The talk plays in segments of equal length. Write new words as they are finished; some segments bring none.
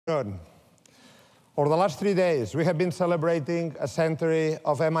Over the last 3 days, we have been celebrating a century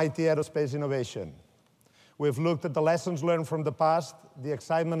of MIT aerospace innovation. We've looked at the lessons learned from the past, the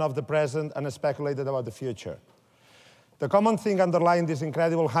excitement of the present, and speculated about the future. The common thing underlying this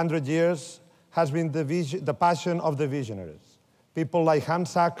incredible 100 years has been the passion of the visionaries. People like Hans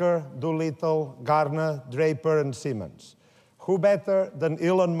Sacker, Doolittle, Gartner, Draper, and Siemens. Who better than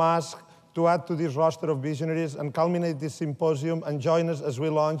Elon Musk to add to this roster of visionaries and culminate this symposium and join us as we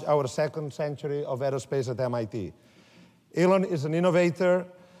launch our second century of aerospace at MIT. Elon is an innovator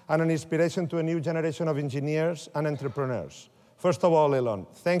and an inspiration to a new generation of engineers and entrepreneurs. First of all, Elon,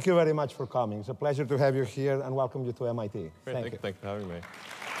 thank you very much for coming. It's a pleasure to have you here and welcome you to MIT. Great, thank you. Thanks for having me.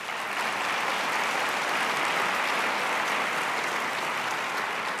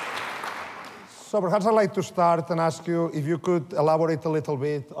 So perhaps I'd like to start and ask you if you could elaborate a little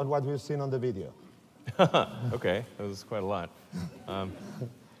bit on what we've seen on the video. Okay, that was quite a lot.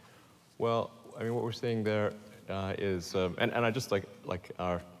 Well, I mean, what we're seeing there is, and I just like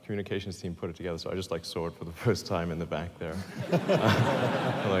our communications team put it together, so I just saw it for the first time in the back there.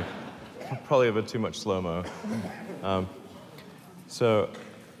 Probably a bit too much slow-mo. So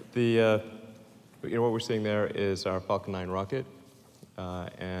what we're seeing there is our Falcon 9 rocket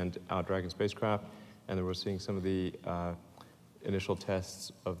and our Dragon spacecraft, and then we're seeing some of the initial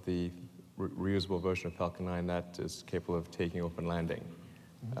tests of the reusable version of Falcon 9 that is capable of taking off and landing,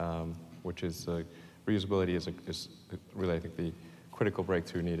 which is reusability is really, I think, the critical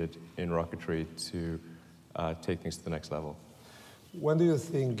breakthrough needed in rocketry to take things to the next level. When do you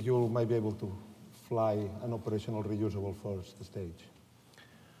think you might be able to fly an operational reusable first stage?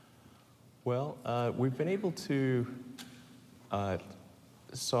 Well, we've been able to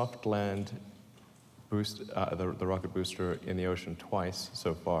soft land boost the rocket booster in the ocean twice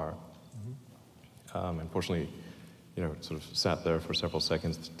so far. Unfortunately, it sort of sat there for several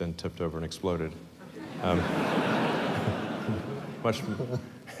seconds, then tipped over and exploded.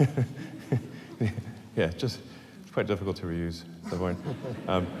 Yeah, just quite difficult to reuse at that point.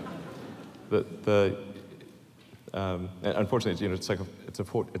 Unfortunately, it's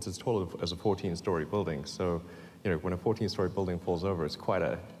as tall as a 14-story building. So, when a 14-story building falls over, it's quite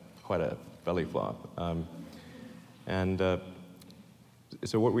a belly flop.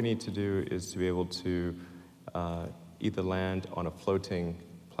 So what we need to do is to be able to either land on a floating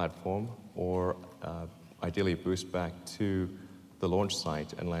platform or ideally boost back to the launch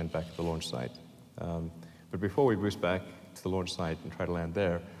site and land back at the launch site. But before we boost back to the launch site and try to land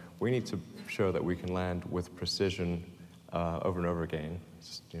there, we need to show that we can land with precision over and over again.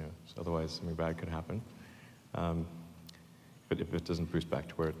 Otherwise something bad could happen. But if it doesn't boost back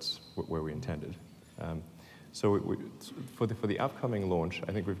to where we intended. So for the upcoming launch,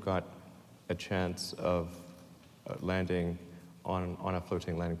 I think we've got a chance of landing on a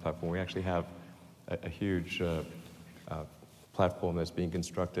floating landing platform. We actually have a huge platform that's being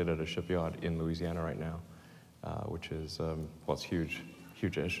constructed at a shipyard in Louisiana right now, which is, it's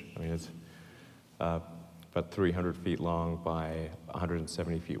huge-ish. I mean, it's about 300 feet long by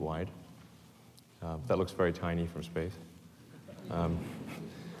 170 feet wide. That looks very tiny from space.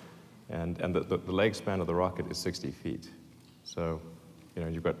 And the leg span of the rocket is 60 feet. So,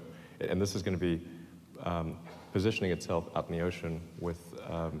 you've got, and this is going to be positioning itself out in the ocean with,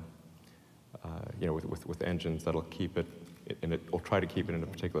 with engines that'll keep it in it, or try to keep it in a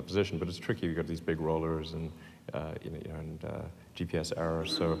particular position. But it's tricky. You've got these big rollers and, and GPS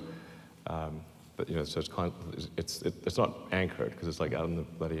errors. So, so it's not anchored because it's out in the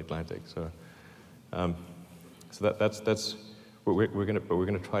bloody Atlantic. So, that's we're going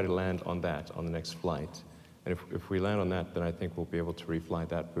to try to land on that on the next flight, and if we land on that, then I think we'll be able to refly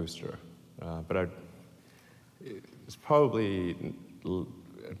that booster. But it's probably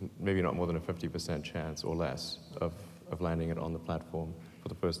maybe not more than a 50% chance or less of landing it on the platform for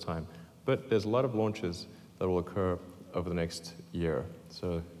the first time. But there's a lot of launches that will occur over the next year.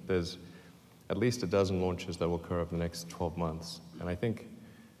 So there's at least a dozen launches that will occur over the next 12 months, and I think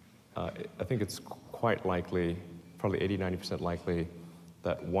it's quite likely, probably 80–90% likely,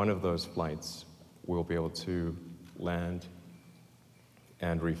 that one of those flights will be able to land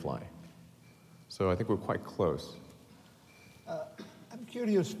and refly. So I think we're quite close. I'm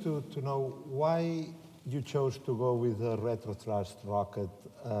curious to know why you chose to go with a retrothrust rocket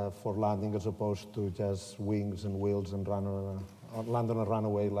for landing as opposed to just wings and wheels and land on a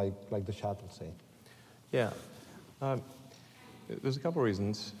runaway like the shuttle, say. Yeah, there's a couple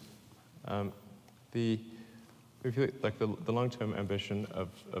reasons. If you the long-term ambition of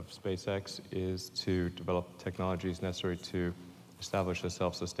SpaceX is to develop technologies necessary to establish a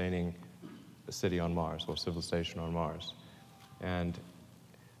self-sustaining city on Mars or civilization on Mars, and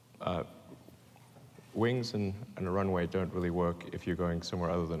wings and a runway don't really work if you're going somewhere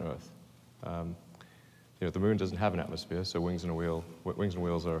other than Earth. The moon doesn't have an atmosphere, so wings and wheels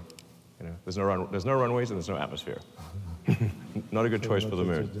are, there's no runways and there's no atmosphere. Not a good choice for the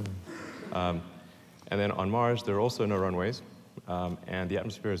moon. And then on Mars, there are also no runways, and the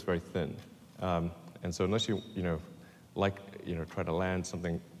atmosphere is very thin. And so unless you try to land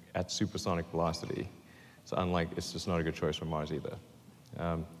something at supersonic velocity, it's just not a good choice for Mars either.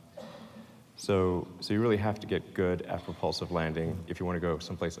 So you really have to get good at propulsive landing if you want to go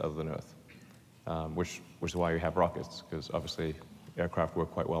someplace other than Earth, which is why you have rockets, because obviously aircraft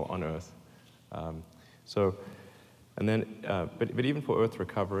work quite well on Earth. But even for Earth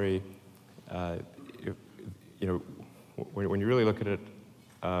recovery, when you really look at it,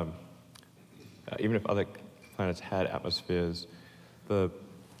 even if other planets had atmospheres, the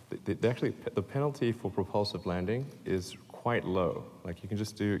penalty for propulsive landing is quite low. Like you can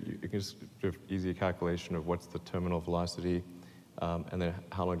just do an easy calculation of what's the terminal velocity, and then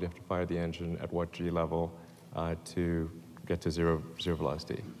how long do you have to fire the engine at what G level to get to zero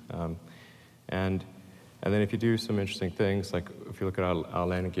velocity. And then if you do some interesting things, like if you look at our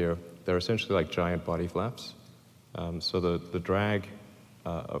landing gear, they're essentially like giant body flaps. So the drag,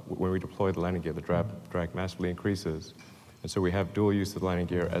 when we deploy the landing gear, the drag massively increases. And so we have dual use of the landing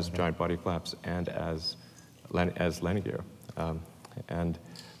gear as giant body flaps and as landing gear. And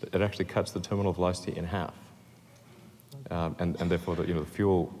it actually cuts the terminal velocity in half. And therefore, the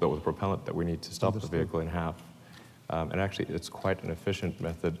fuel, the propellant that we need to stop the vehicle in half. And actually, it's quite an efficient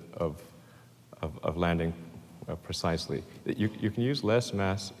method of landing precisely. You can use less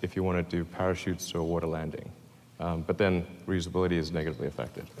mass if you want to do parachutes or water landing. But then reusability is negatively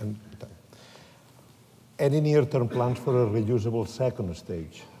affected. And any near-term plans for a reusable second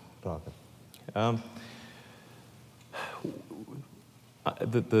stage rocket?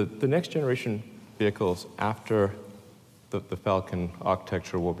 The next generation vehicles after the Falcon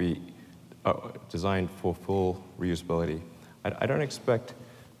architecture will be designed for full reusability. I don't expect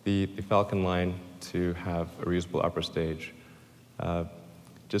the Falcon line to have a reusable upper stage,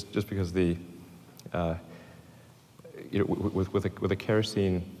 just because with a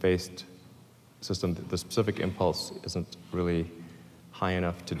kerosene-based system, the specific impulse isn't really high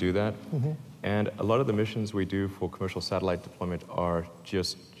enough to do that. Mm-hmm. And a lot of the missions we do for commercial satellite deployment are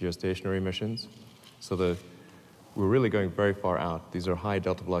geostationary missions. So we're really going very far out. These are high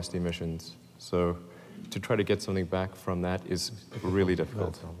delta velocity missions. So to try to get something back from that is really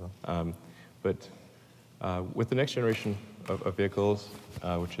difficult. But with the next generation of vehicles,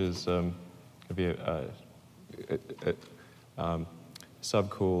 which is going to be a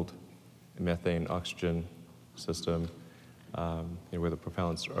subcooled methane oxygen system, where the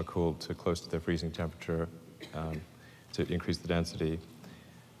propellants are cooled to close to their freezing temperature to increase the density,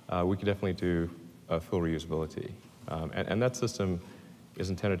 we can definitely do full reusability. And that system is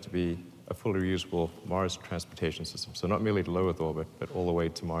intended to be a fully reusable Mars transportation system. So not merely to low Earth orbit, but all the way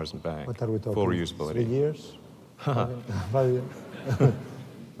to Mars and back. What are we talking? Full reusability. 3 years? 5 years?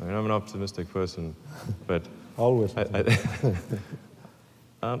 I'm an optimistic person, but always. I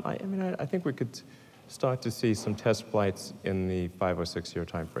think we could start to see some test flights in the 5 or 6 year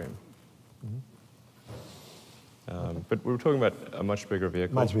time frame. Mm-hmm. But we were talking about a much bigger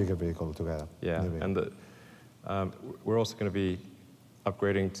vehicle. Much bigger vehicle together. Yeah, maybe. And we're also going to be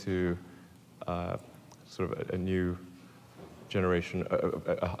upgrading to sort of a new generation,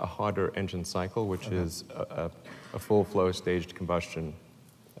 a harder engine cycle, which is a full flow staged combustion.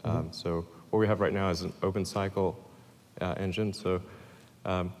 So what we have right now is an open cycle engine. So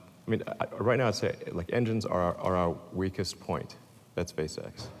right now I'd say engines are our weakest point at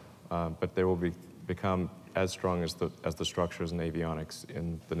SpaceX, but they will become as strong as the structures and avionics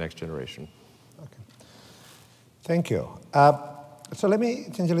in the next generation. Okay. Thank you. So let me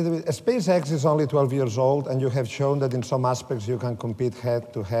change a little bit. SpaceX is only 12 years old, and you have shown that in some aspects you can compete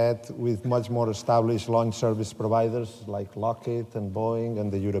head-to-head with much more established launch service providers like Lockheed and Boeing and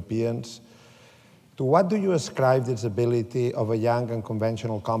the Europeans. To what do you ascribe this ability of a young and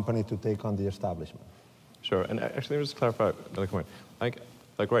conventional company to take on the establishment? Sure, and actually let me just clarify another point. Like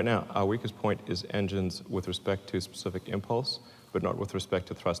right now, our weakest point is engines with respect to specific impulse, but not with respect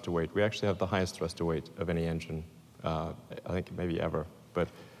to thrust to weight. We actually have the highest thrust to weight of any engine, I think maybe ever. But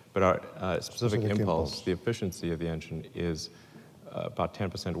our specific impulse, the efficiency of the engine is about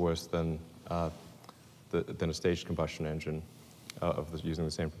 10% worse than a staged combustion engine using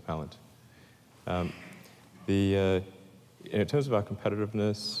the same propellant. In terms of our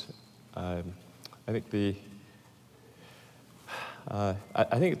competitiveness, I think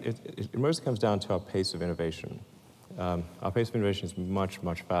it mostly comes down to our pace of innovation. Our pace of innovation is much,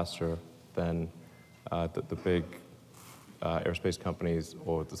 much faster than the big aerospace companies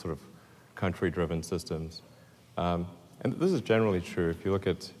or the sort of country-driven systems. And this is generally true. If you look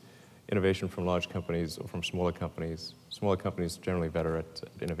at innovation from large companies or from smaller companies are generally better at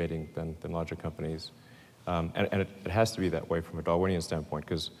innovating than larger companies. And it has to be that way from a Darwinian standpoint,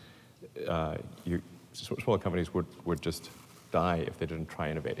 because smaller companies would just die if they didn't try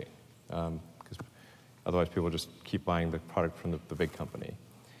innovating. Because otherwise people just keep buying the product from the big company.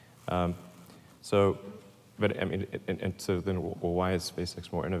 But I mean, and so then, well, why is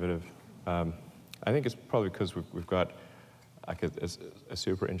SpaceX more innovative? I think it's probably because we've got like a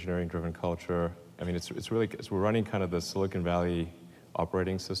super engineering-driven culture. I mean, we're running kind of the Silicon Valley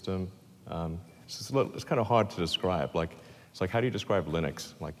operating system. It's kind of hard to describe. Like, it's like, how do you describe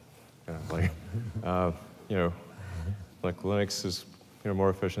Linux? Like, like Linux is more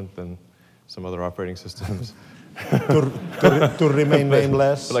efficient than some other operating systems. to remain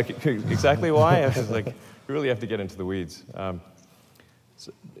nameless. But like, exactly why? It's like, we really have to get into the weeds. But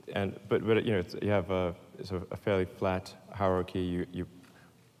you have a fairly flat hierarchy. You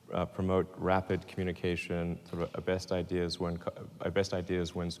promote rapid communication. Sort of a best ideas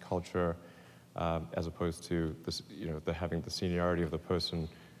wins culture, as opposed to this, having the seniority of the person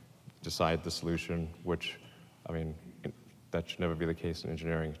decide the solution. Which, I mean, that should never be the case in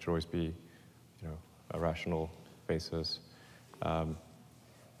engineering. It should always be, a rational basis. And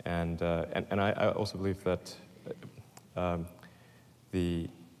I also believe that in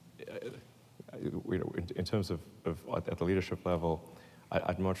terms of at the leadership level,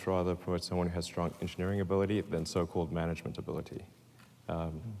 I'd much rather promote someone who has strong engineering ability than so-called management ability.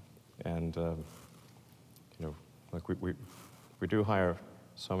 Like we do hire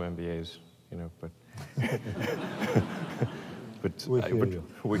some MBAs, but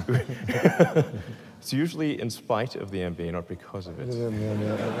it's usually in spite of the MBA, not because of it.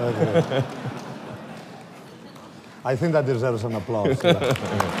 Okay. I think that deserves an applause.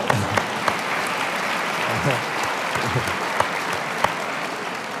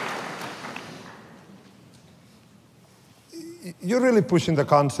 You're really pushing the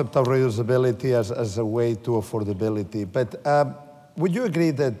concept of reusability as a way to affordability, but would you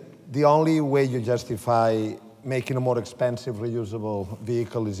agree that the only way you justify making a more expensive reusable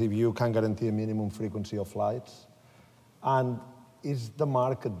vehicle is if you can guarantee a minimum frequency of flights? And is the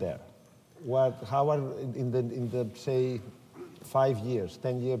market there? How are, in the say, 5 years,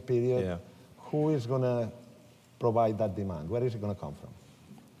 10-year period, who is going to provide that demand? Where is it going to come from?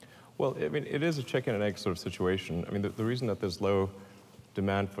 Well, I mean, it is a chicken and egg sort of situation. I mean, the reason that there's low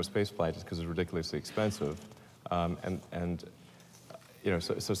demand for spaceflight is because it's ridiculously expensive.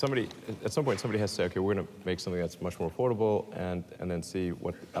 So somebody, at some point, somebody has to say, okay, we're going to make something that's much more affordable, and then see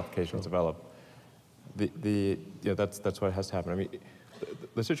what applications develop. That's what has to happen. I mean,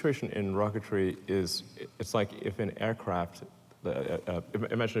 the situation in rocketry is, it's like if an aircraft,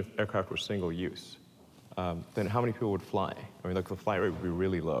 imagine if aircraft were single use, then how many people would fly? I mean, like the flight rate would be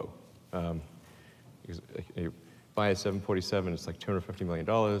really low. You buy a 747, it's like $250 million,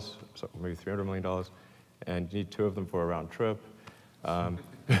 so maybe $300 million, and you need 2 of them for a round trip.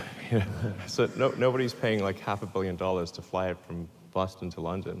 So nobody's paying like $500 million to fly it from Boston to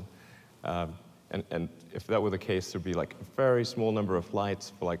London. And if that were the case, there'd be like a very small number of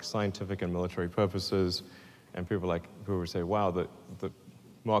flights for like scientific and military purposes, and people would say, wow, the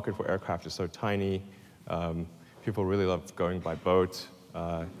market for aircraft is so tiny. People really love going by boat.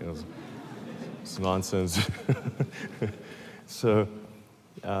 It's nonsense. So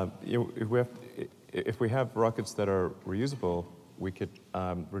if we have rockets that are reusable, we could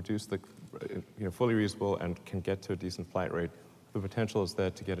reduce the, fully reusable and can get to a decent flight rate. The potential is there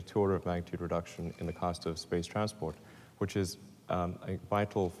to get a 2 order of magnitude reduction in the cost of space transport, which is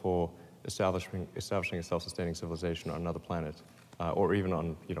vital for establishing a self-sustaining civilization on another planet, or even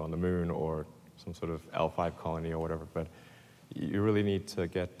on, on the moon or some sort of L5 colony or whatever. But you really need to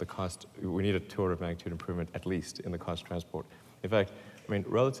get the cost. We need a 2 order of magnitude improvement at least in the cost of transport. In fact, I mean,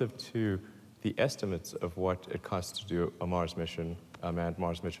 relative to the estimates of what it costs to do a Mars mission, a manned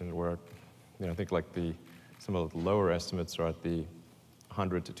Mars mission, where, I think like some of the lower estimates are at the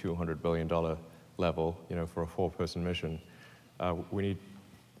 $100 to $200 billion level, for a 4-person mission. We need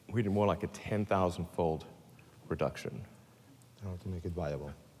more like a 10,000-fold reduction. In order to make it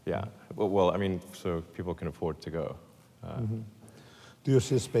viable. Yeah. Well, I mean, so people can afford to go. Do you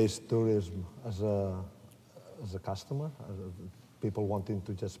see space tourism as a customer? As people wanting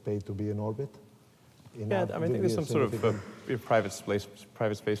to just pay to be in orbit? Yeah, I mean, I think there's some sort of private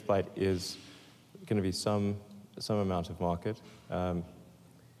space flight is going to be some amount of market.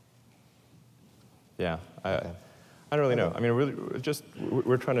 Yeah, I don't really know. I mean,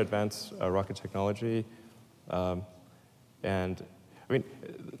 we're trying to advance rocket technology, and I mean,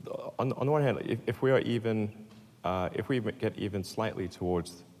 on the one hand, if we are even, if we get even slightly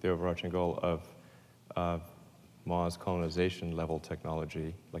towards the overarching goal of Mars colonization level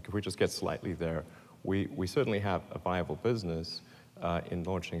technology, like if we just get slightly there, we certainly have a viable business in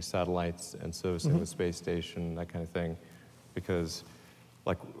launching satellites and servicing the space station, that kind of thing, because,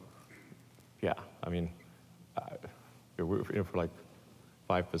 like, yeah, I mean, for like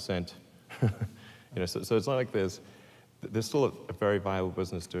 5%, so it's not like there's still a very viable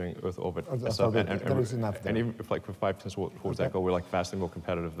business doing Earth orbit stuff, and even if like for 5% towards that goal, we're like vastly more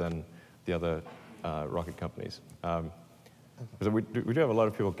competitive than the other rocket companies. Because we do have a lot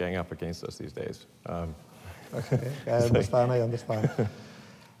of people gang up against us these days. Okay, I understand.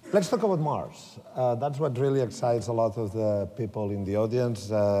 Let's talk about Mars. That's what really excites a lot of the people in the audience.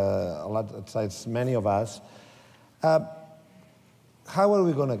 A lot excites many of us. How are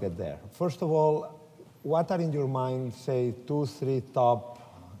we going to get there? First of all, what are in your mind, say, 2, 3 top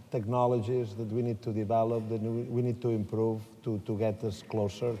technologies that we need to develop, that we need to improve to get us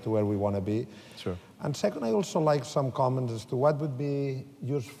closer to where we want to be? Sure. And second, I also like some comments as to what would be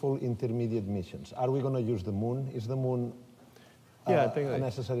useful intermediate missions. Are we going to use the moon? Is the moon I think a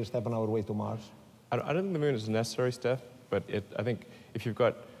necessary step on our way to Mars? I don't think the moon is a necessary step, but I think if you've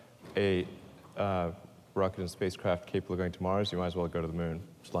got a rocket and spacecraft capable of going to Mars, you might as well go to the moon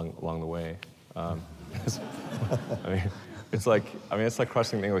along the way. I mean, it's like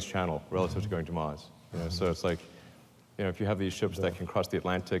crossing the English Channel relative to going to Mars. So it's like, if you have these ships that can cross the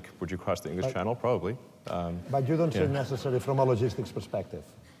Atlantic, would you cross the English Channel? Probably. But you don't see it necessary from a logistics perspective.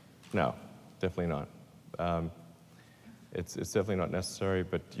 No, definitely not. It's definitely not necessary,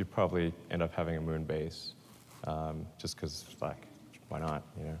 but you probably end up having a moon base, just because, like, why not?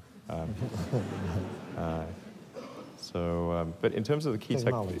 But in terms of the key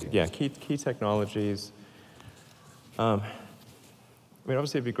technologies, I mean,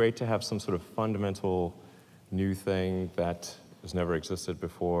 obviously it'd be great to have some sort of fundamental new thing that has never existed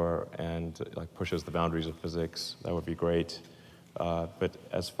before and like pushes the boundaries of physics. That would be great. But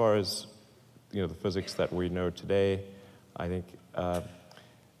as far as the physics that we know today, I think I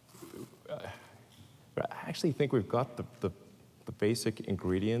actually think we've got the basic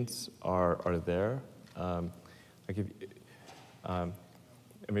ingredients are there. Like I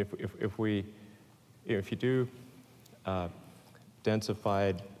mean, if you do a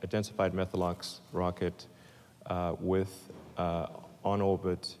densified Methalox rocket with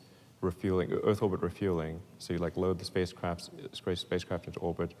on-orbit refueling, Earth orbit refueling, so you like load the spacecraft into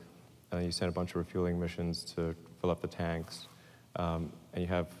orbit, and then you send a bunch of refueling missions to fill up the tanks, and you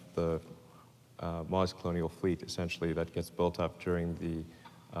have the Mars colonial fleet essentially that gets built up during the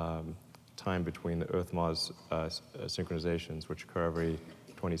time between the Earth-Mars synchronizations, which occur every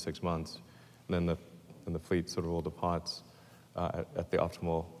 26 months, and then the fleet sort of all departs at the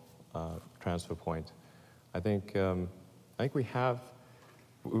optimal transfer point. I think we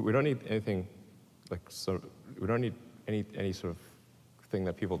don't need anything like we don't need any sort of thing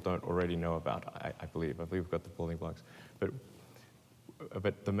that people don't already know about. I believe we've got the building blocks, but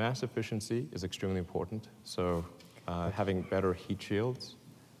the mass efficiency is extremely important. So having better heat shields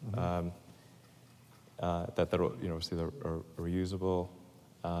that obviously are reusable.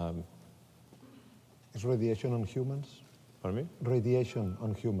 Is radiation on humans? Pardon me? Radiation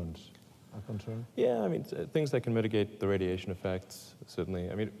on humans a concern? Yeah, I mean, things that can mitigate the radiation effects,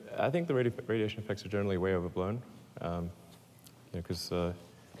 certainly. I mean, I think the radiation effects are generally way overblown. Because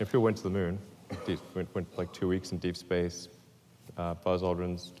if people went to the moon, went like 2 weeks in deep space, Buzz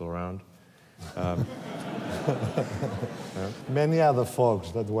Aldrin's still around. Many other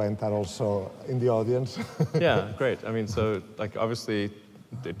folks that went are also in the audience. Yeah, great. I mean, so like obviously,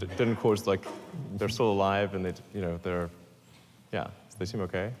 it didn't cause like they're still alive and they seem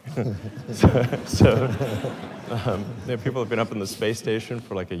okay. People have been up in the space station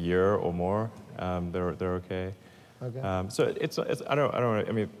for like a year or more. They're okay. Okay. So I don't know.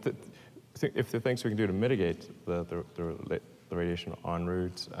 I mean, if there are things we can do to mitigate the radiation en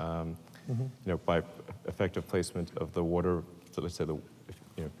route, by effective placement of the water, so let's say the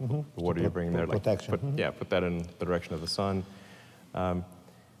water you're bringing there, like put that in the direction of the sun. But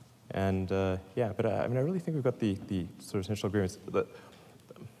I mean, I really think we've got the sort of essential agreements.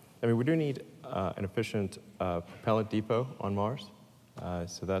 I mean, we do need an efficient propellant depot on Mars.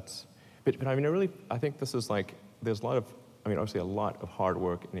 So that's, but I mean, I think this is like, there's a lot of, I mean, obviously a lot of hard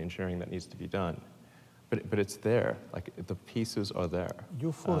work in engineering that needs to be done. But it's there, like the pieces are there.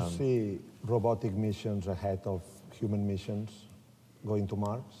 You foresee robotic missions ahead of human missions going to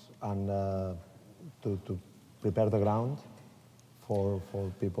Mars and to prepare the ground for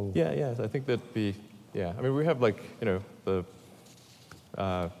people? Yeah, yeah. I think that'd be, yeah. I mean, we have like, you know,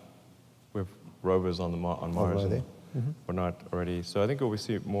 we have rovers on on Mars. Already? Or not already. So I think we'll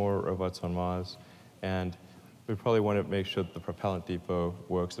see more robots on Mars, and we probably want to make sure that the propellant depot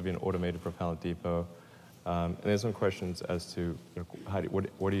works. There'll be an automated propellant depot. And there's some questions as to, you know,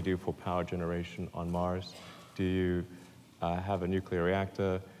 what do you do for power generation on Mars? Do you have a nuclear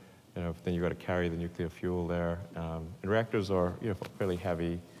reactor? You know, then you've got to carry the nuclear fuel there. And reactors are, you know, fairly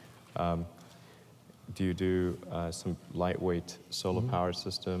heavy. Do you do some lightweight solar power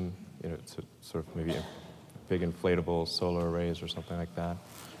system? You know, to sort of maybe big inflatable solar arrays or something like that.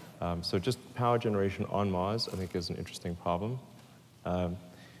 So just power generation on Mars, I think, is an interesting problem. And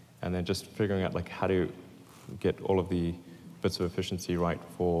then just figuring out like how to get all of the bits of efficiency right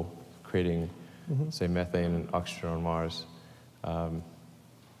for creating, say, methane and oxygen on Mars. You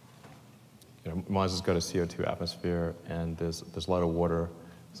know, Mars has got a CO2 atmosphere, and there's a lot of water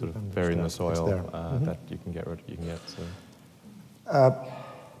sort of buried in the soil that you can get. So.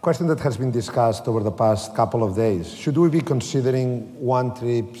 Question that has been discussed over the past couple of days. Should we be considering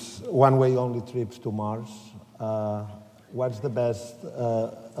one-way only trips to Mars? What's the best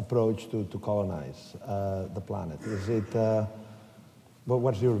approach to colonize the planet? Is it,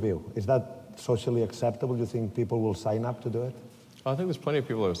 what's your view? Is that socially acceptable? Do you think people will sign up to do it? I think there's plenty of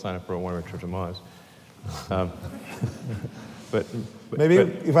people who sign up for a one-way trip to Mars. But maybe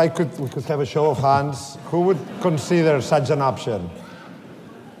if we could have a show of hands, who would consider such an option?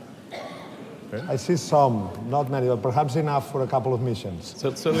 I see some, not many, but perhaps enough for a couple of missions.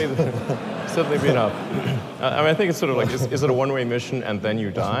 So certainly be enough. I mean, I think it's sort of like, is it a one-way mission and then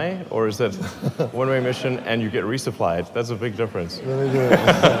you die? Or is it one-way mission and you get resupplied? That's a big difference.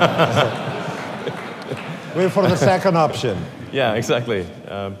 Wait for the second option. Yeah, exactly.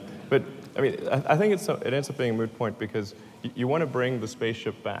 But I mean, I think it ends up being a moot point because you want to bring the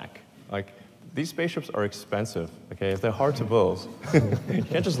spaceship back. Like, these spaceships are expensive, okay? If they're hard to build, you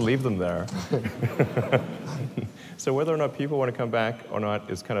can't just leave them there. So whether or not people want to come back or not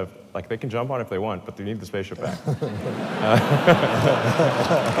is kind of, like, they can jump on if they want, but they need the spaceship back.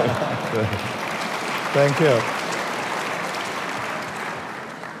 Thank you.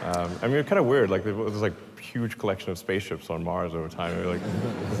 I mean, it's kind of weird, like, there's like huge collection of spaceships on Mars over time.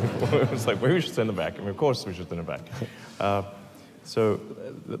 It's like, maybe we should send them back. I mean, of course we should send them back. So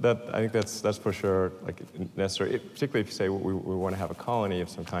I think that's for sure like necessary, particularly if you say we want to have a colony of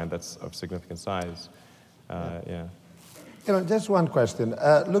some kind that's of significant size. Yeah. You know, just one question.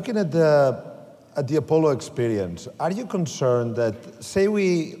 Looking at the Apollo experience, are you concerned that, say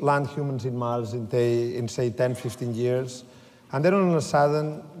we land humans in Mars in say 10, 15 years, and then all of a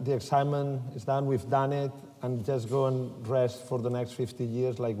sudden the excitement is done, we've done it, and just go and rest for the next 50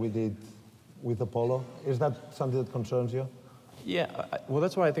 years like we did with Apollo? Is that something that concerns you? Yeah, well,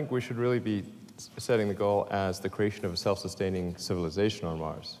 that's why I think we should really be setting the goal as the creation of a self-sustaining civilization on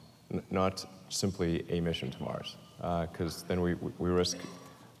Mars, not simply a mission to Mars, because then we risk,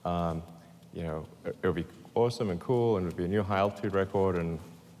 you know, it would be awesome and cool, and it would be a new high-altitude record, and,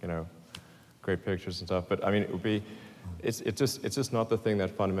 you know, great pictures and stuff. But I mean, it would be, it's just not the thing that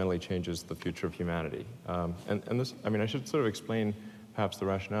fundamentally changes the future of humanity. And this, I mean, I should sort of explain perhaps the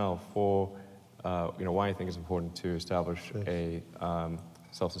rationale for. You know, why I think it's important to establish a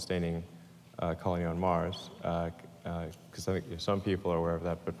self-sustaining colony on Mars, because I think some people are aware of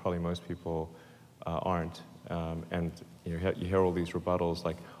that, but probably most people aren't. And you hear all these rebuttals,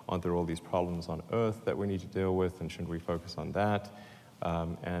 like, aren't there all these problems on Earth that we need to deal with, and shouldn't we focus on that?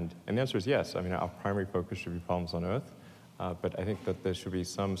 And the answer is yes. I mean, our primary focus should be problems on Earth, but I think that there should be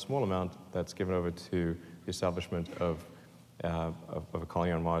some small amount that's given over to the establishment of a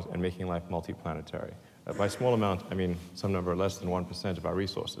colony on Mars and making life multiplanetary. By small amount, I mean some number less than 1% of our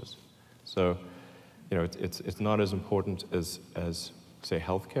resources. So, you know, it's not as important as say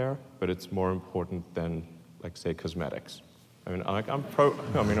healthcare, but it's more important than, like, say, cosmetics. I mean, I'm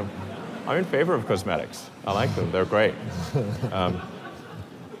in favor of cosmetics. I like them; they're great.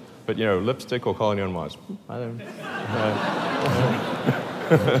 But you know, lipstick or colony on Mars, I don't.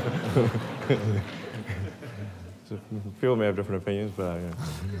 People may have different opinions, but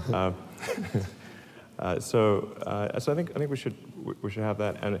so I think we should have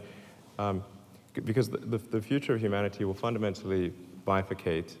that, and because the future of humanity will fundamentally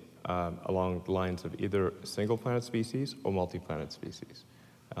bifurcate along the lines of either single-planet species or multi-planet species,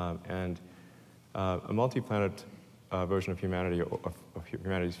 and a multi-planet version of humanity or of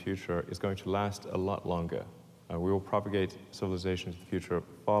humanity's future is going to last a lot longer. We will propagate civilization into the future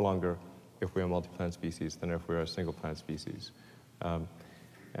far longer if we are multi-planet species than if we are a single-planet species.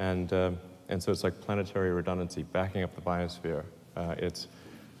 And and so it's like planetary redundancy, backing up the biosphere.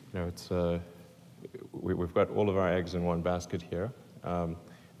 We've got all of our eggs in one basket here.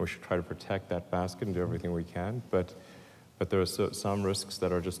 We should try to protect that basket and do everything we can, but there are some risks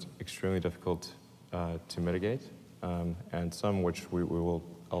that are just extremely difficult to mitigate, and some which we will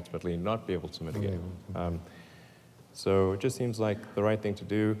ultimately not be able to mitigate. So it just seems like the right thing to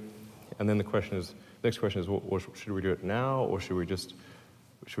do. And then the next question is, well, should we do it now, or should we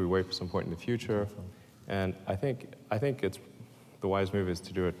wait for some point in the future? And I think the wise move is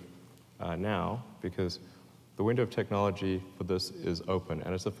to do it now, because the window of technology for this is open,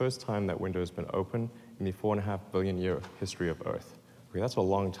 and it's the first time that window has been open in the 4.5 billion year history of Earth. Okay, that's a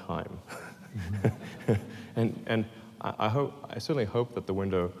long time. and I certainly hope that the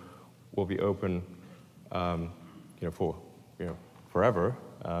window will be open, for forever,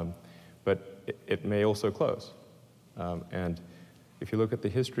 but it may also close. And if you look at the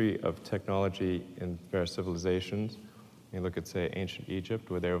history of technology in various civilizations, you look at, say, ancient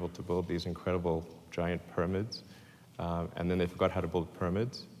Egypt, where they were able to build these incredible giant pyramids, and then they forgot how to build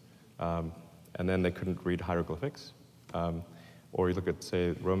pyramids, and then they couldn't read hieroglyphics. Or you look at,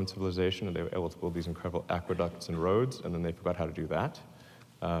 say, Roman civilization, and they were able to build these incredible aqueducts and roads, and then they forgot how to do that.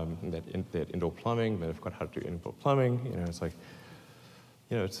 They had indoor plumbing, they forgot how to do indoor plumbing. It's like,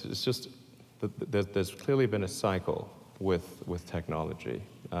 it's just, there's clearly been a cycle with technology.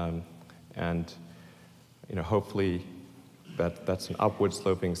 And hopefully that's an upward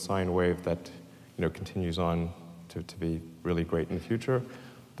sloping sine wave that continues on to be really great in the future.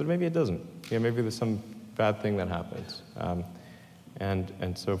 But maybe it doesn't. Maybe there's some bad thing that happens.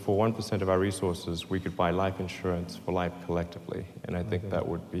 And so for 1% of our resources, we could buy life insurance for life collectively. And I think that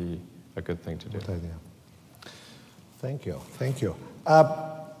would be a good thing to do. Good idea. Thank you. Thank you.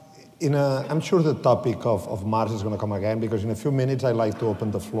 I'm sure the topic of Mars is going to come again, because in a few minutes I'd like to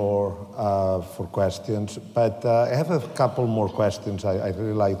open the floor for questions. But I have a couple more questions I'd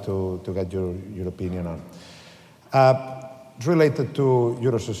really like to get your opinion on. It's related to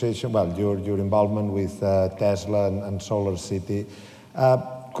your association, well, your involvement with Tesla and Solar City.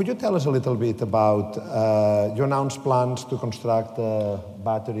 Could you tell us a little bit about your announced plans to construct a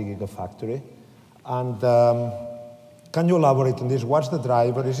battery gigafactory? And can you elaborate on this? What's the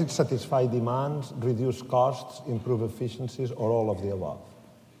driver? Is it satisfy demands, reduce costs, improve efficiencies, or all of the above?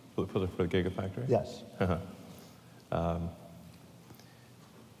 For the gigafactory? Yes.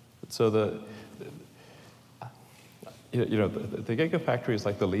 So the gigafactory is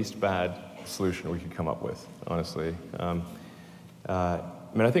like the least bad solution we could come up with, honestly.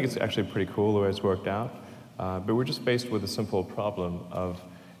 I think it's actually pretty cool the way it's worked out, but we're just faced with a simple problem of,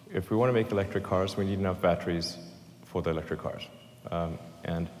 if we want to make electric cars, we need enough batteries for the electric cars.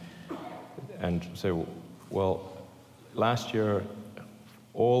 And so, well, last year,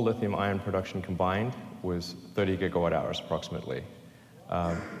 all lithium-ion production combined was 30 gigawatt hours approximately.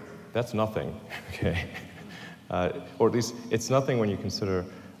 That's nothing, okay? Or at least it's nothing when you consider,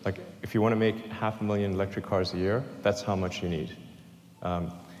 like, if you want to make 500,000 electric cars a year, that's how much you need.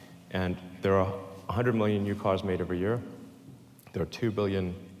 And there are 100 million new cars made every year. There are 2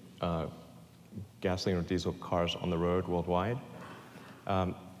 billion gasoline or diesel cars on the road worldwide.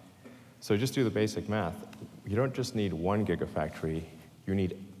 So just do the basic math. You don't just need one gigafactory, you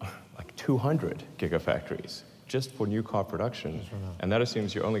need like 200 gigafactories just for new car production. And that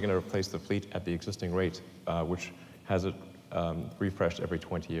assumes you're only going to replace the fleet at the existing rate, which has it refreshed every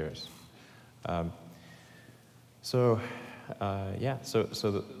 20 years.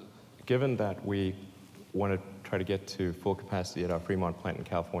 Given that we want to try to get to full capacity at our Fremont plant in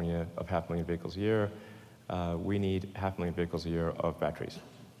California of 500,000 vehicles a year, we need 500,000 vehicles a year of batteries.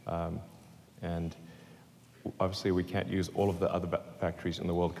 And obviously we can't use all of the other factories in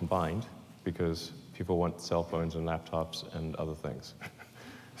the world combined, because people want cell phones and laptops and other things.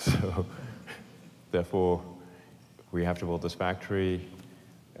 So therefore, we have to build this factory.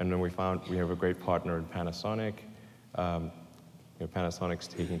 And then we found we have a great partner in Panasonic. Panasonic's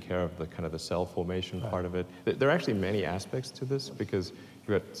taking care of the cell formation part of it. There are actually many aspects to this, because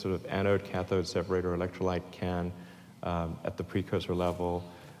you've got sort of anode, cathode, separator, electrolyte can at the precursor level.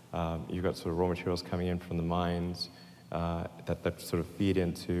 You've got sort of raw materials coming in from the mines that sort of feed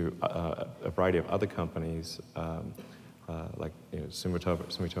into a variety of other companies, like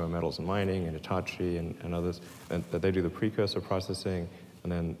Sumitomo Metals and Mining, and Hitachi, and others, and that they do the precursor processing,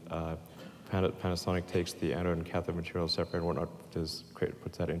 and then Panasonic takes the anode and cathode material separator and whatnot,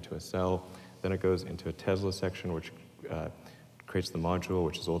 puts that into a cell. Then it goes into a Tesla section, which creates the module,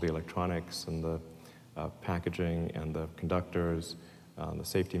 which is all the electronics and the packaging and the conductors, the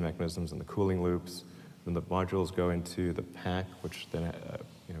safety mechanisms and the cooling loops. Then the modules go into the pack, which then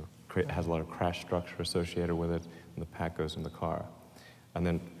has a lot of crash structure associated with it, and the pack goes in the car. And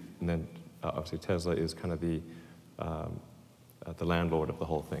then obviously Tesla is kind of the landlord of the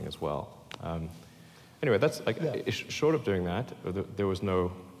whole thing as well. Anyway, that's like short of doing that, there was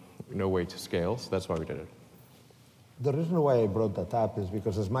no way to scale, so that's why we did it. The reason why I brought that up is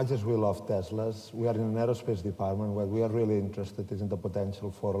because as much as we love Teslas, we are in an aerospace department where we are really interested in the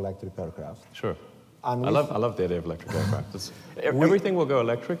potential for electric aircraft. Sure. And I love the idea of electric aircraft. Everything will go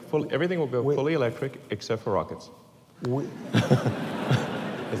electric. Everything will go fully electric except for rockets. We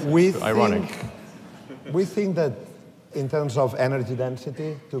think that in terms of energy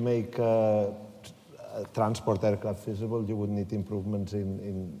density, to make transport aircraft feasible, you would need improvements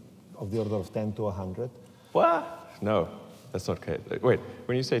of the order of 10 to 100. What? No, that's not okay. Wait,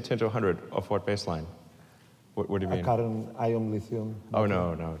 when you say 10 to 100, off what baseline? What do you mean? Current ion lithium. Oh,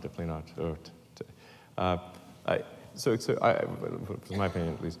 no, definitely not. So in my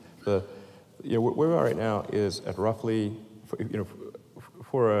opinion at least, where we are right now is at roughly,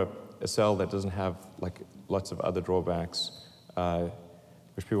 for a cell that doesn't have like lots of other drawbacks,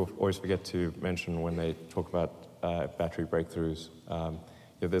 which people always forget to mention when they talk about battery breakthroughs.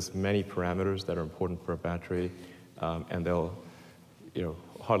 There's many parameters that are important for a battery, and they'll,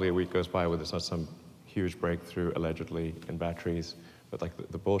 hardly a week goes by where there's not some huge breakthrough allegedly in batteries, but like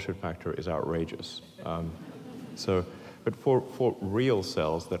the bullshit factor is outrageous. But for real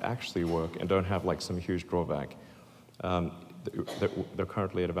cells that actually work and don't have like some huge drawback, they're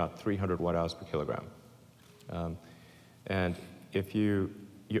currently at about 300 watt-hours per kilogram. And if to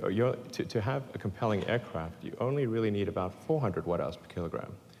have a compelling aircraft, you only really need about 400 watt-hours per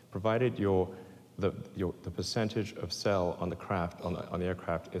kilogram, provided the percentage of cell on the craft, on the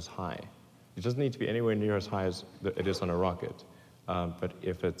aircraft is high. It doesn't need to be anywhere near as high as it is on a rocket. But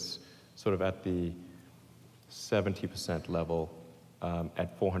if it's sort of at the 70% level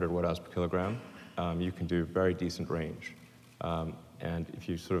at 400 watt-hours per kilogram, you can do very decent range. And if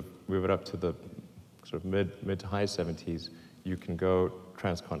you sort of move it up to the sort of mid to high 70s, you can go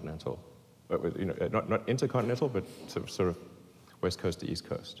transcontinental. Not intercontinental, but sort of west coast to east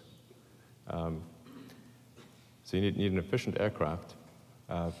coast. So you need an efficient aircraft,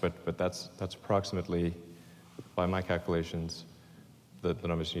 but that's approximately, by my calculations, the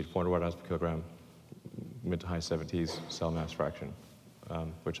numbers you need: 400 watt-hours per kilogram, mid to high 70s cell mass fraction,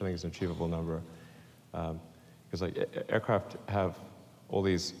 which I think is an achievable number. Because like aircraft have all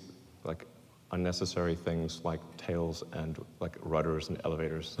these like unnecessary things like tails and like rudders and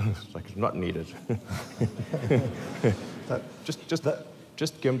elevators, like not needed. Just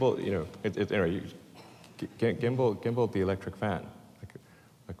gimbal, gimbal the electric fan.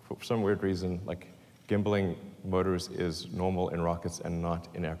 Like for some weird reason, like gimbaling motors is normal in rockets and not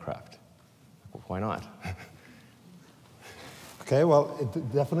in aircraft. Why not? Okay, well,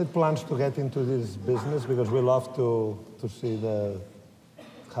 it definitely plans to get into this business because we love to see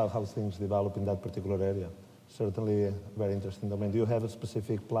how things develop in that particular area. Certainly a very interesting domain. Do you have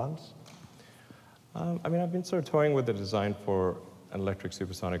specific plans? I mean, I've been sort of toying with the design for an electric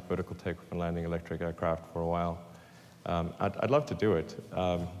supersonic vertical takeoff and landing electric aircraft for a while. I'd love to do it,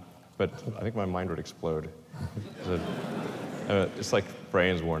 but I think my mind would explode. It's like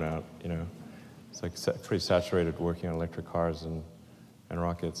brain's worn out, It's like pretty saturated working on electric cars and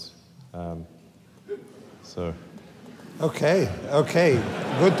rockets. Okay,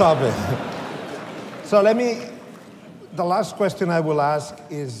 good topic. So the last question I will ask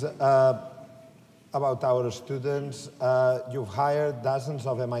is about our students. You've hired dozens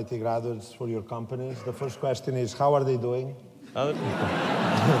of MIT graduates for your companies. The first question is, how are they doing?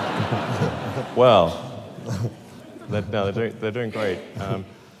 Well, they're doing great.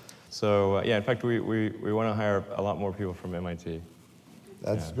 Yeah, in fact, we want to hire a lot more people from MIT.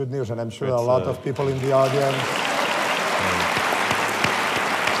 That's good news, and I'm sure a lot of people in the audience.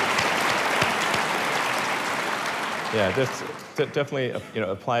 Yeah, definitely,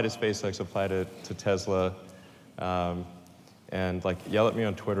 apply to SpaceX, apply to Tesla, and like yell at me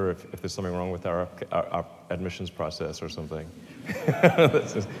on Twitter if there's something wrong with our admissions process or something.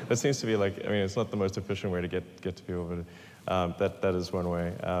 That seems to be like, it's not the most efficient way to get to people, but that is one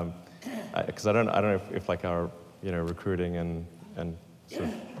way. Because I don't know if like our recruiting and sort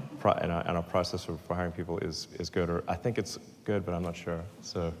of and our process for hiring people is good, or I think it's good, but I'm not sure.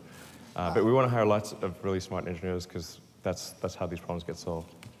 So, but we want to hire lots of really smart engineers because that's how these problems get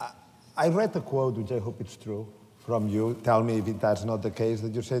solved. I read a quote, which I hope it's true, from you. Tell me if that's not the case.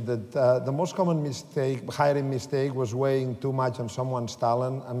 That you said that the most common hiring mistake was weighing too much on someone's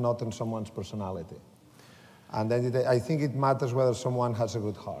talent and not on someone's personality. And then I think it matters whether someone has a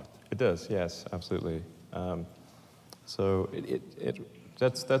good heart. It does, yes, absolutely. So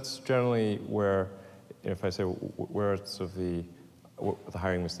that's generally where, if I say where it's of the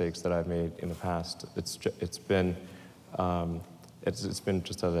hiring mistakes that I've made in the past, it's been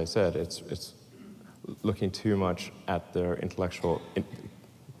just as I said, it's looking too much at their intellectual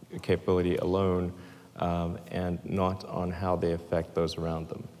capability alone, and not on how they affect those around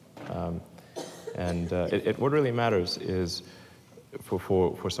them. What really matters is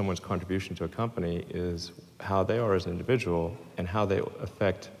for someone's contribution to a company is how they are as an individual and how they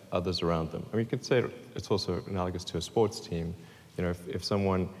affect others around them. I mean, you could say it's also analogous to a sports team. You know, if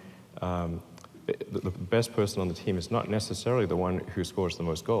someone, the best person on the team is not necessarily the one who scores the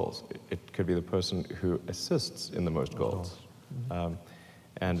most goals. It could be the person who assists in the most goals.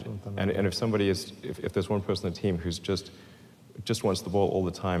 And if somebody is, if there's one person on the team who's just wants the ball all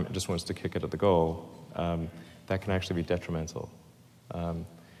the time and just wants to kick it at the goal, that can actually be detrimental.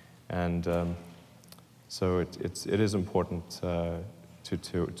 So it is important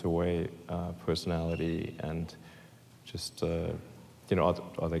to weigh personality and just, you know,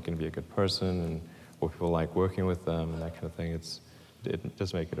 are they going to be a good person, and will people like working with them, and that kind of thing. It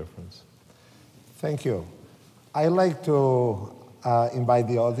does make a difference. Thank you. I'd like to invite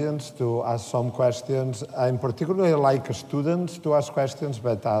the audience to ask some questions. I particularly like students to ask questions,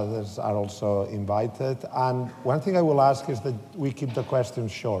 but others are also invited. And one thing I will ask is that we keep the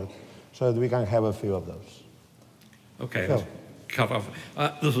questions short so that we can have a few of those. Okay, Phil. let's cut off.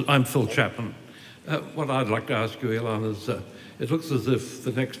 I'm Phil Chapman. What I'd like to ask you, Elon, is it looks as if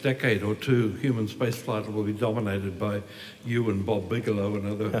the next decade or two, human spaceflight will be dominated by you and Bob Bigelow and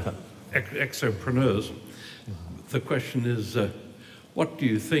other exopreneurs. The question is, what do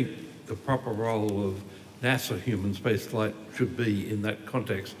you think the proper role of NASA human spaceflight should be in that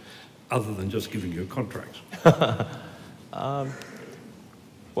context, other than just giving you contracts?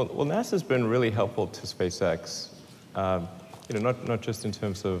 Well, NASA's been really helpful to SpaceX. You know, not just in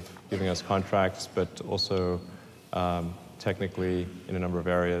terms of giving us contracts, but also technically in a number of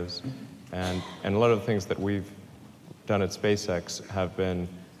areas. And a lot of the things that we've done at SpaceX have been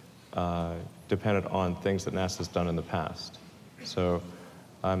dependent on things that NASA's done in the past. So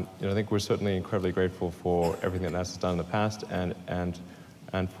you know, I think we're certainly incredibly grateful for everything that NASA's done in the past and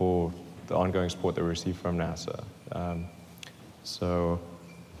for the ongoing support that we receive from NASA. So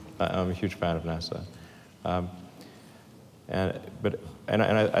I'm a huge fan of NASA. I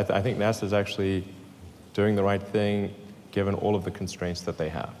think NASA is actually doing the right thing given all of the constraints that they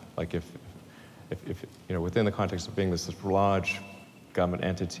have. Like if you know, within the context of being this large government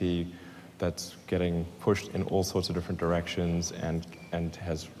entity that's getting pushed in all sorts of different directions and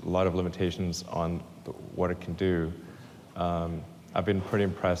has a lot of limitations on what it can do, I've been pretty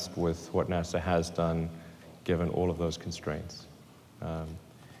impressed with what NASA has done given all of those constraints.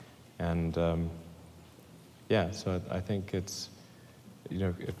 Yeah, so I think it's, you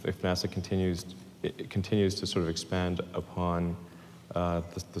know, if NASA continues to sort of expand upon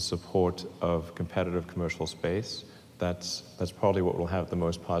the support of competitive commercial space, that's probably what will have the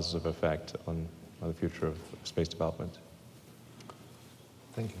most positive effect on the future of space development.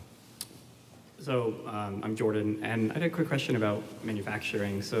 Thank you. So I'm Jordan, and I had a quick question about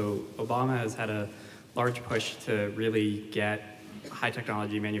manufacturing. So Obama has had a large push to really get high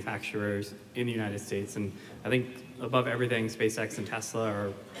technology manufacturers in the United States, and I think above everything, SpaceX and Tesla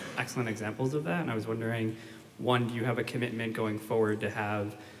are excellent examples of that. And I was wondering, one, do you have a commitment going forward to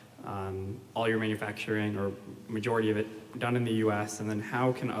have all your manufacturing, or majority of it, done in the US? And then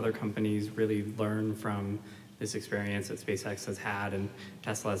how can other companies really learn from this experience that SpaceX has had and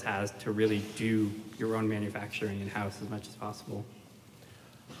Tesla has to really do your own manufacturing in-house as much as possible?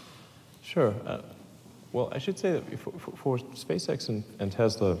 Sure. Well, I should say that for SpaceX and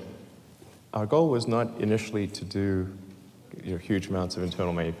Tesla, our goal was not initially to do, you know, huge amounts of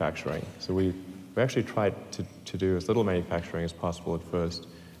internal manufacturing. So we actually tried to do as little manufacturing as possible at first,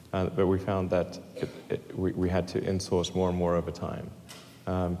 but we found that we had to insource more and more over time.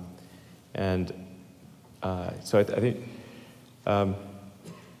 So I think, you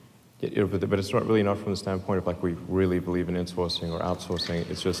know, but it's not really from the standpoint of like we really believe in insourcing or outsourcing.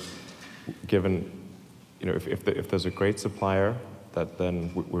 It's just given, you know, if there's a great supplier,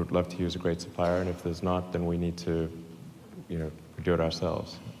 then we would love to use a great supplier, and if there's not, then we need to, you know, do it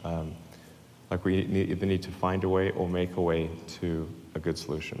ourselves. Like we either need to find a way or make a way to a good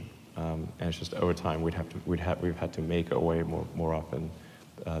solution, and it's just over time we've had to make a way more often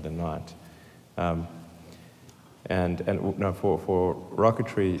than not. And now for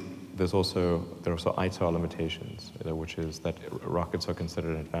rocketry, there are also ITAR limitations, which is that rockets are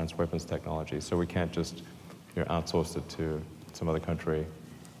considered an advanced weapons technology, so we can't just, you know, outsource it to some other country.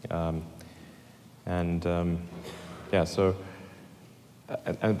 Yeah, so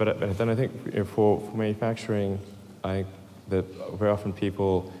But then I think, you know, for manufacturing, I think that very often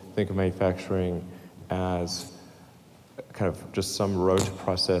people think of manufacturing as kind of just some rote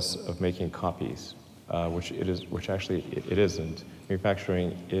process of making copies, which actually it isn't.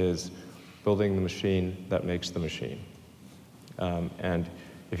 Manufacturing is building the machine that makes the machine. And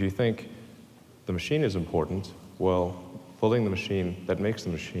if you think the machine is important, well, building the machine that makes the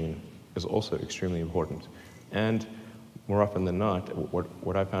machine is also extremely important. And more often than not,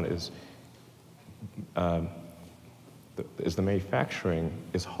 what I found is the manufacturing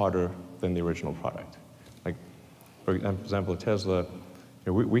is harder than the original product. Like, for example, at Tesla, you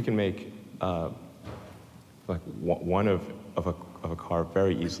know, we can make like one of a car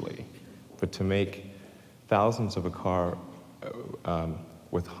very easily, but to make thousands of a car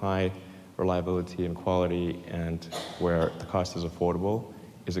with high reliability and quality and where the cost is affordable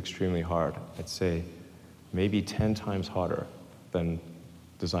is extremely hard. I'd say maybe 10 times harder than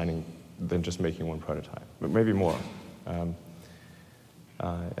just making one prototype, but maybe more. And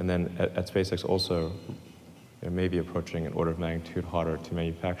then at SpaceX also, you know, maybe approaching an order of magnitude harder to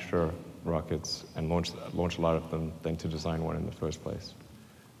manufacture rockets and launch a lot of them than to design one in the first place.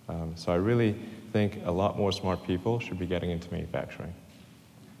 So I really think a lot more smart people should be getting into manufacturing.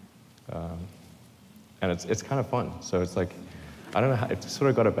 And it's kind of fun. So it's like, I don't know how, it sort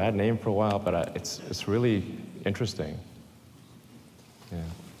of got a bad name for a while, but it's really interesting. Yeah.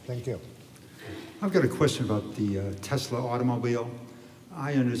 Thank you. I've got a question about the Tesla automobile.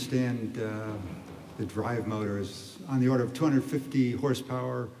 I understand the drive motor is on the order of 250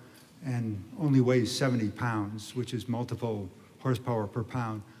 horsepower and only weighs 70 pounds, which is multiple horsepower per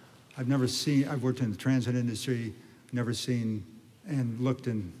pound. I've worked in the transit industry, never seen, and looked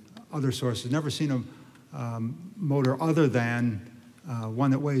in other sources, never seen a motor other than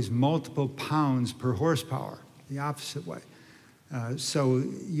one that weighs multiple pounds per horsepower, the opposite way. So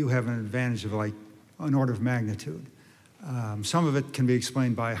you have an advantage of like an order of magnitude. Some of it can be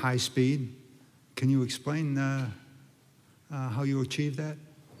explained by high speed. Can you explain how you achieve that?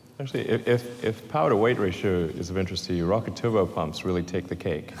 Actually, if power to weight ratio is of interest to you, rocket turbo pumps really take the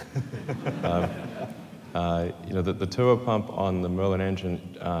cake. You know, the turbo pump on the Merlin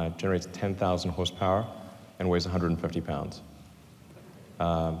engine generates 10,000 horsepower and weighs 150 pounds.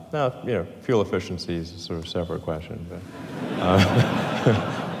 Now, you know, fuel efficiency is a sort of separate question,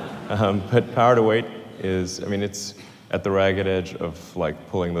 but power to weight is, I mean, it's at the ragged edge of like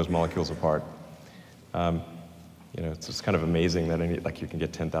pulling those molecules apart. You know, it's just kind of amazing that like you can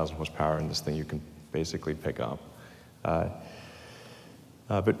get 10,000 horsepower in this thing you can basically pick up.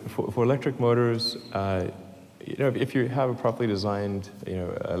 But for electric motors, you know, if you have a properly designed, you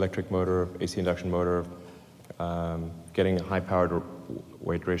know, electric motor, AC induction motor, getting a high-powered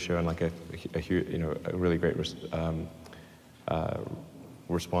weight ratio and like a really great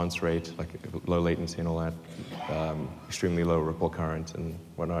response rate, like low latency and all that, extremely low ripple current and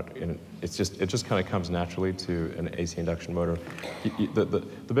whatnot. And it just kind of comes naturally to an AC induction motor.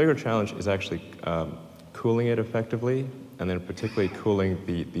 The bigger challenge is actually cooling it effectively, and then particularly cooling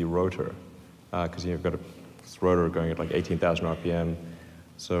the rotor, because you've got this rotor going at like 18,000 RPM.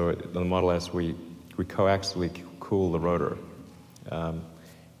 So on the Model S, we coaxially cool the rotor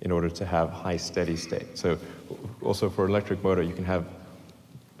in order to have high steady state. So also for electric motor, you can have,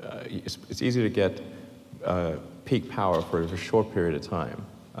 it's easy to get peak power for a short period of time.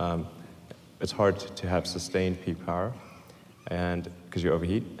 It's hard to have sustained peak power, and because you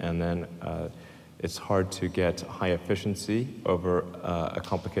overheat, and then it's hard to get high efficiency over a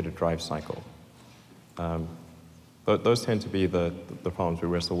complicated drive cycle. But those tend to be the problems we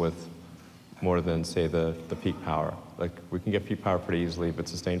wrestle with more than, say, the peak power. Like, we can get peak power pretty easily, but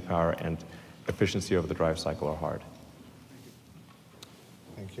sustained power and efficiency over the drive cycle are hard.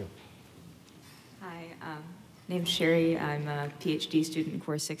 Thank you. Hi, name's Sherry. I'm a PhD student in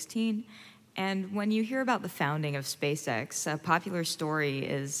Course 16. And when you hear about the founding of SpaceX, a popular story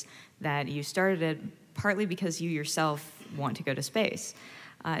is that you started it partly because you yourself want to go to space.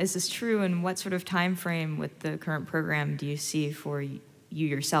 Is this true, and what sort of time frame with the current program do you see for you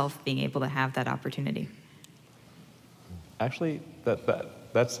yourself being able to have that opportunity? Actually,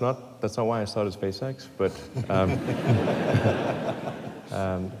 that's not why I started SpaceX, but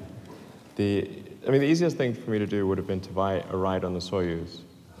the easiest thing for me to do would have been to buy a ride on the Soyuz,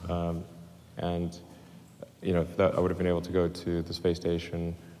 and you know, I would have been able to go to the space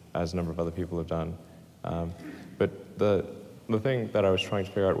station as a number of other people have done. But the thing that I was trying to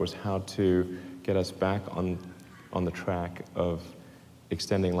figure out was how to get us back on the track of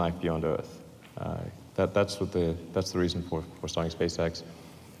extending life beyond Earth. That's the reason for starting SpaceX,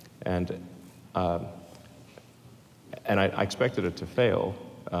 and and I expected it to fail.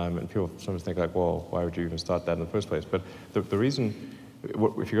 And people sometimes think like, well, why would you even start that in the first place? But the reason,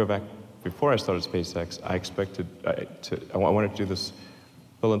 if you go back, before I started SpaceX, I wanted to do this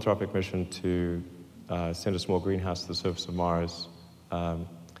philanthropic mission to send a small greenhouse to the surface of Mars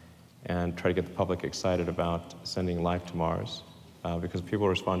and try to get the public excited about sending life to Mars. Because people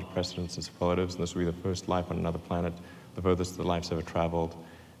respond to precedents and superlatives, and this would be the first life on another planet, the furthest the life's ever traveled.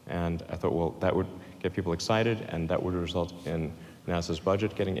 And I thought, well, that would get people excited, and that would result in NASA's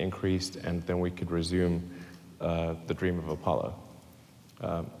budget getting increased, and then we could resume the dream of Apollo.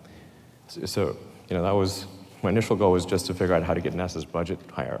 So, that was, my initial goal was just to figure out how to get NASA's budget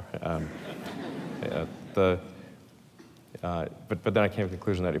higher. But then I came to the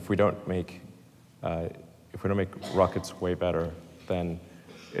conclusion that if we don't make rockets way better, then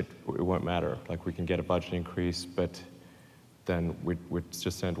it won't matter. Like, we can get a budget increase, but then we'd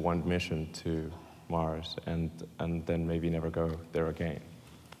just send one mission to Mars and then maybe never go there again.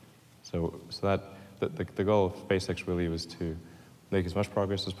 So that the goal of SpaceX really was to make as much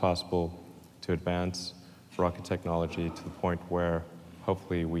progress as possible to advance rocket technology to the point where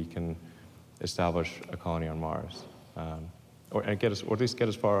hopefully we can establish a colony on Mars. Or at least get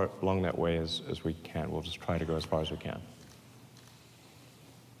as far along that way as we can. We'll just try to go as far as we can.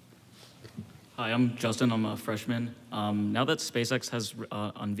 Hi, I'm Justin. I'm a freshman. Now that SpaceX has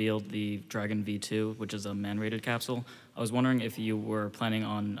unveiled the Dragon V2, which is a man-rated capsule, I was wondering if you were planning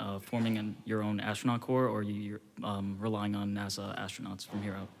on forming your own astronaut corps, or you're relying on NASA astronauts from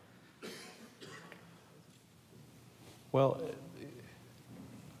here out? Well,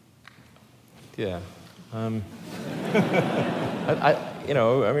 yeah.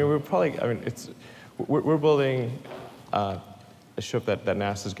 We're building a ship that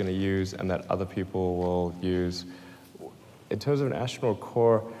NASA's going to use and that other people will use. In terms of an astronaut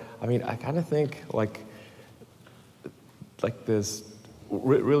corps, I kind of think like this.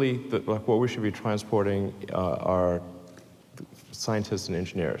 Really, what we should be transporting are scientists and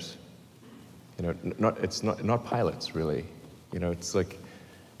engineers. It's not pilots really. It's like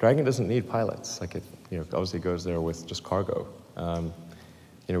Dragon doesn't need pilots. Like it, obviously goes there with just cargo.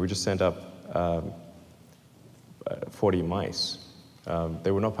 We just sent up 40 mice.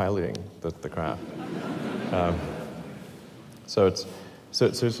 They were not piloting the craft. So it's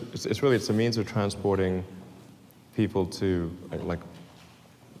a means of transporting people to like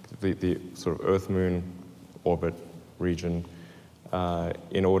the sort of Earth-Moon orbit region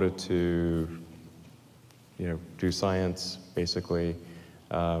in order to do science basically.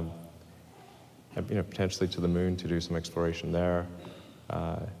 And, potentially to the moon to do some exploration there.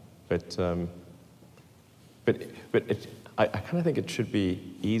 But I kind of think it should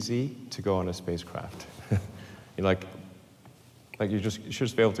be easy to go on a spacecraft. You should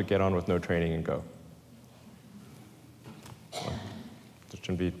just be able to get on with no training and go. So, it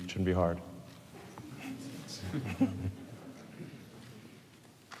shouldn't be hard.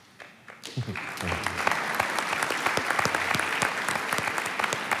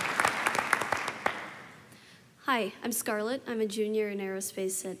 Hi, I'm Scarlett. I'm a junior in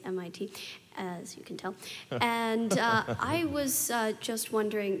aerospace at MIT, as you can tell. And I was just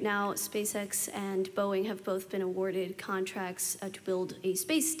wondering, now SpaceX and Boeing have both been awarded contracts to build a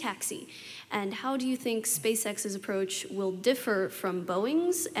space taxi. And how do you think SpaceX's approach will differ from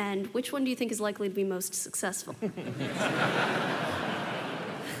Boeing's, and which one do you think is likely to be most successful?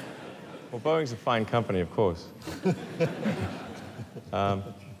 Well, Boeing's a fine company, of course.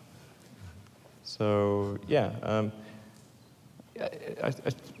 So yeah,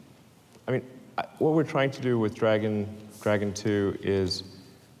 what we're trying to do with Dragon 2 is,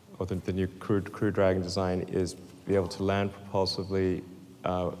 or the new crew Dragon design, is be able to land propulsively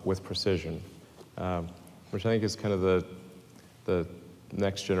with precision, which I think is kind of the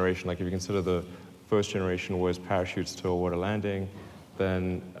next generation. Like if you consider the first generation was parachutes to a water landing,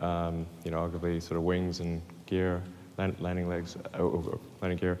 then arguably sort of wings and gear, landing legs,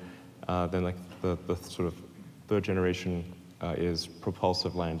 landing gear. Then like the sort of third generation is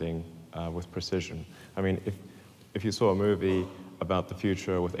propulsive landing with precision. If you saw a movie about the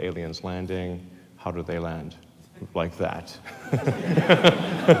future with aliens landing, how do they land? Like that.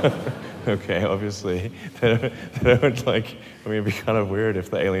 Okay, obviously. They don't it'd be kind of weird if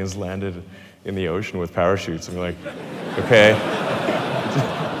the aliens landed in the ocean with parachutes. I'm like, okay,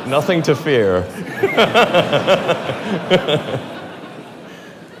 nothing to fear.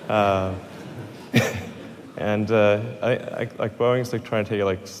 Like Boeing's trying to take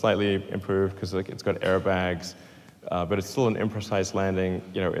it slightly improved because it's got airbags, but it's still an imprecise landing.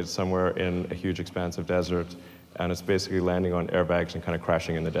 It's somewhere in a huge expanse of desert, and it's basically landing on airbags and kind of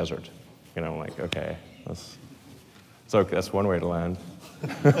crashing in the desert. I'm like, okay, So that's one way to land.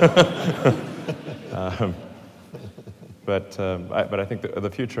 But I think the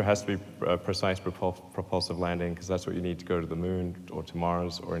future has to be precise propulsive landing, because that's what you need to go to the moon or to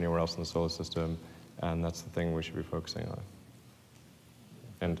Mars or anywhere else in the solar system, and that's the thing we should be focusing on.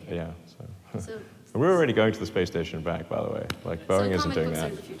 And yeah, so we're already going to the space station and back, by the way. Like Boeing isn't doing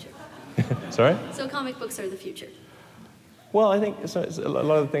that. So comic books are the future. Sorry? So comic books are the future. Well, I think it's a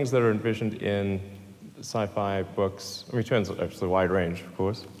lot of the things that are envisioned in sci-fi books, I mean, it depends, it's a wide range, of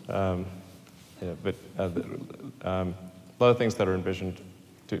course, yeah, but a lot of things that are envisioned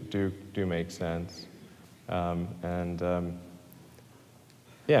do make sense. Yeah,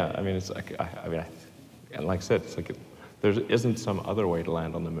 I mean, it's like, and like I said, it's like there isn't some other way to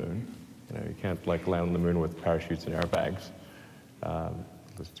land on the moon. You know, you can't like land on the moon with parachutes and airbags,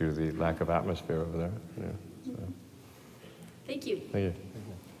 just due to the lack of atmosphere over there. You know, so. Thank you. Thank you.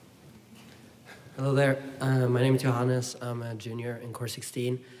 Hello there. My name is Johannes. I'm a junior in Core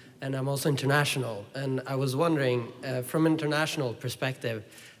 16, and I'm also international. And I was wondering, from an international perspective,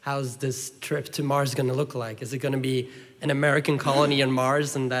 how's this trip to Mars going to look like? Is it going to be an American colony on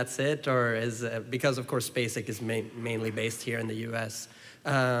Mars and that's it? Or is because, of course, SpaceX is mainly based here in the US.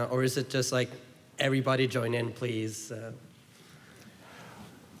 Or is it just like, everybody join in, please?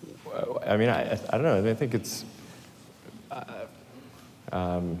 I mean, I don't know. I mean, I think it's...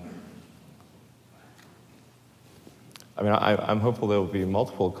 I mean, I'm hopeful there will be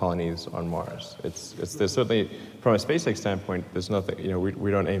multiple colonies on Mars. There's certainly, from a SpaceX standpoint, there's nothing, you know, we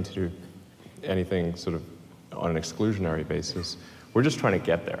don't aim to do anything sort of on an exclusionary basis. We're just trying to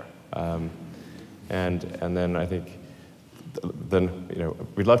get there. And then I think, then, you know,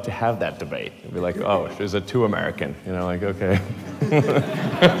 we'd love to have that debate. It'd be like, oh, is it too American? You know, like, okay.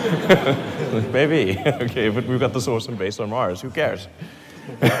 Maybe, okay, but we've got this awesome base on Mars, who cares?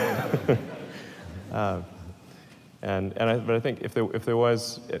 But I think if there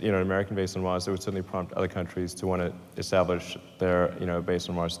was, you know, an American base on Mars, it would certainly prompt other countries to want to establish their, you know, base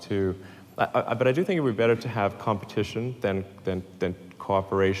on Mars too. But I do think it would be better to have competition than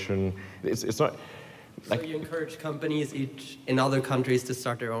cooperation. It's not. Like, so you encourage companies in other countries to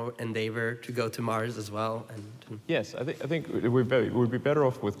start their own endeavor to go to Mars as well? Yes, I think it would be better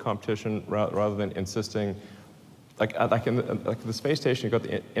off with competition rather than insisting. Like in the space station, you've got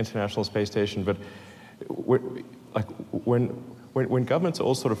the International Space Station, but when governments are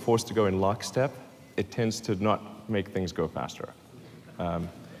all sort of forced to go in lockstep, it tends to not make things go faster.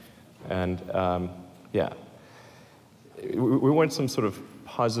 Yeah, we want some sort of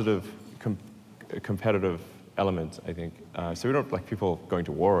positive competitive element, I think. So we don't like people going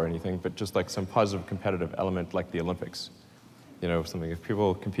to war or anything, but just like some positive competitive element like the Olympics. You know, something if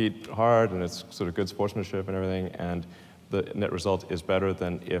people compete hard and it's sort of good sportsmanship and everything, and the net result is better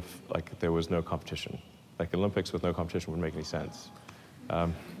than if like there was no competition. Like Olympics with no competition wouldn't make any sense.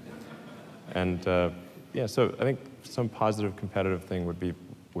 Yeah, so I think some positive competitive thing would be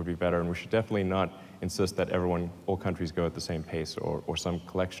better, and we should definitely not insist that all countries go at the same pace, or some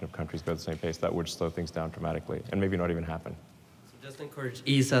collection of countries go at the same pace. That would slow things down dramatically, and maybe not even happen. So just encourage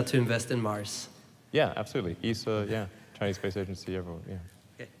ESA to invest in Mars. Yeah, absolutely. ESA, yeah, Chinese Space Agency, everyone, yeah.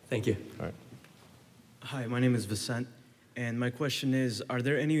 Okay, thank you. All right. Hi, my name is Vicent, and my question is, are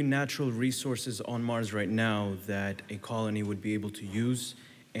there any natural resources on Mars right now that a colony would be able to use?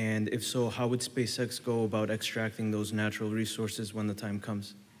 And if so, how would SpaceX go about extracting those natural resources when the time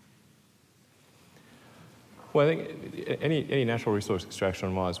comes? Well, I think any natural resource extraction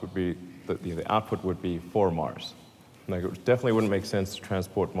on Mars would be, the output would be for Mars. Like, it definitely wouldn't make sense to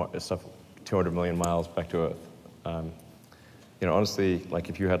transport stuff 200 million miles back to Earth. You know, honestly, like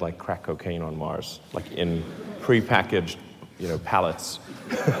if you had like crack cocaine on Mars, like in pre-packaged, you know, pallets,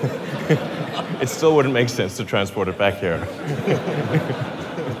 it still wouldn't make sense to transport it back here.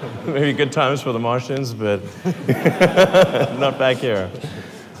 Maybe good times for the Martians, but not back here.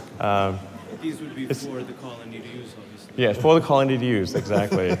 These would be for the colony to use, obviously. Yeah, for the colony to use,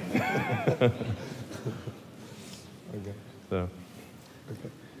 exactly. Okay. So. Okay.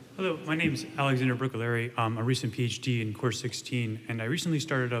 Hello, my name is Alexander Brooklary. I'm a recent PhD in Core 16, and I recently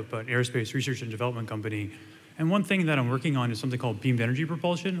started up an aerospace research and development company. And one thing that I'm working on is something called beamed energy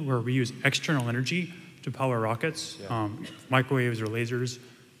propulsion, where we use external energy to power rockets, microwaves or lasers.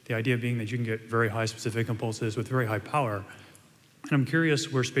 The idea being that you can get very high specific impulses with very high power. And I'm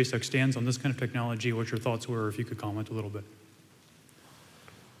curious where SpaceX stands on this kind of technology, what your thoughts were, if you could comment a little bit.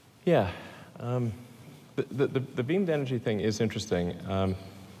 Yeah, the beamed energy thing is interesting.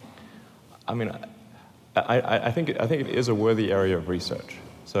 I mean, I think it is a worthy area of research.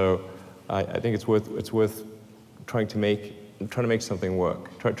 So I think it's worth trying to make something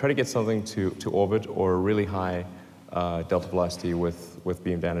work. Try to get something to orbit or a really high delta velocity with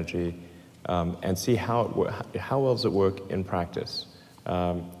beamed energy, and see how well does it work in practice.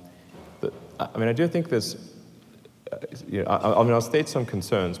 I mean, I do think there's, I'll state some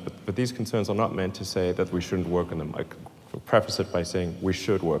concerns, but these concerns are not meant to say that we shouldn't work on them. I preface it by saying we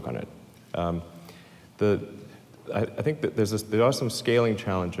should work on it. I think that there are some scaling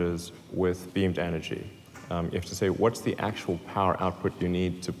challenges with beamed energy. You have to say, what's the actual power output you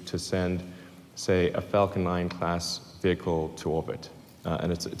need to send, say, a Falcon 9 class vehicle to orbit?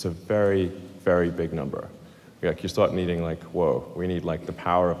 And it's a very, very big number. Like, you start needing, like, whoa, we need like the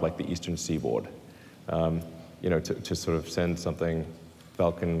power of like the eastern seaboard, to sort of send something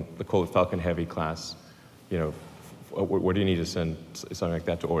Falcon, they call it Falcon Heavy class, what do you need to send something like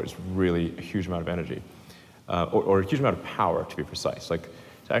that to orbit? It's really a huge amount of energy. Or a huge amount of power, to be precise. Like,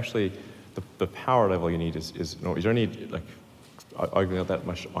 actually, the power level you need is you don't need, like, arguably not that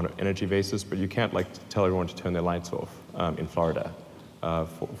much on an energy basis, but you can't, like, tell everyone to turn their lights off in Florida.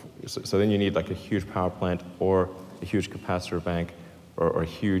 So then you need, like, a huge power plant or a huge capacitor bank or a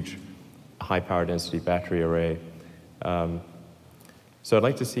huge high power density battery array. So I'd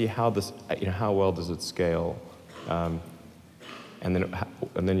like to see how this, how well does it scale? And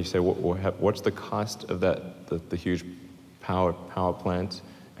then you say, what's the cost of that, the huge power plant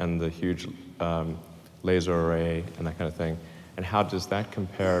and the huge laser array and that kind of thing? And how does that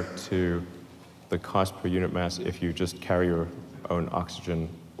compare to the cost per unit mass if you just carry your own oxygen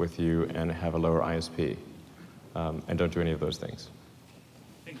with you and have a lower ISP and don't do any of those things?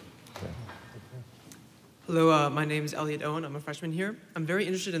 Hello, my name is Elliot Owen. I'm a freshman here. I'm very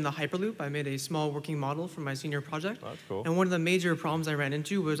interested in the Hyperloop. I made a small working model for my senior project. Oh, that's cool. And one of the major problems I ran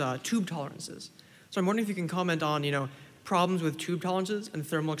into was tube tolerances. So I'm wondering if you can comment on, problems with tube tolerances and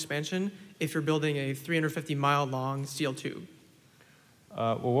thermal expansion if you're building a 350-mile-long steel tube.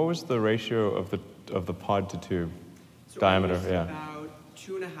 Well, what was the ratio of the pod to tube diameter? Yeah. About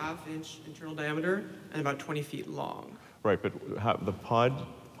 2.5-inch internal diameter and about 20 feet long. Right, but the pod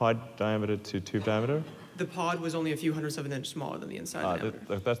diameter to tube diameter? The pod was only a few hundredths of an inch smaller than the inside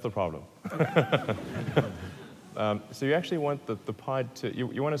diameter. That's the problem. Okay. So you actually want the pod to,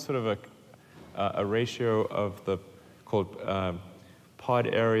 you want a sort of a ratio of the called pod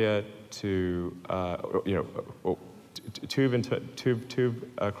area to tube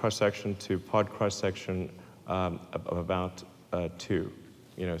cross section to pod cross section of about 2.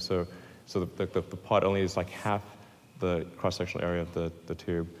 So the pod only is like half the cross sectional area of the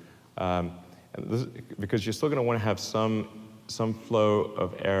tube. And this, because you're still going to want to have some flow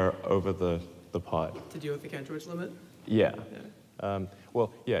of air over the pod. To deal with the Cantor's limit? Yeah.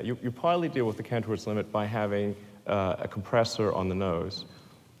 You partly deal with the Cantor's limit by having a compressor on the nose,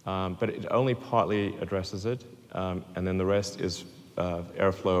 but it only partly addresses it, and then the rest is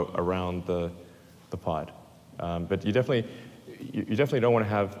airflow around the pod. But you definitely don't want to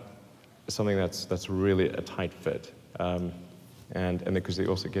have something that's really a tight fit, and because they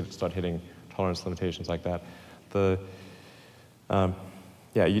also start hitting tolerance limitations like that.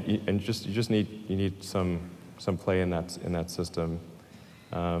 You just need some play in that system.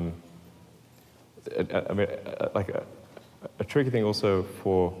 Like a tricky thing also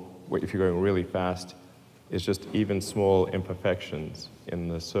for if you're going really fast is just even small imperfections in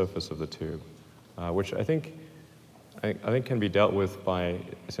the surface of the tube, which I think can be dealt with by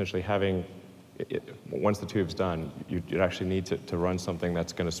essentially having once the tube's done, you actually need to run something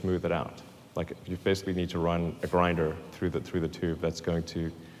that's going to smooth it out. Like, you basically need to run a grinder through the tube that's going to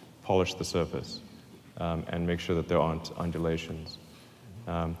polish the surface and make sure that there aren't undulations.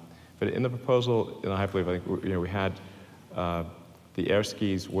 But in the proposal in the Hyperloop, I think we had the air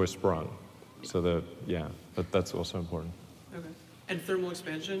skis were sprung, so that's also important. Okay. And thermal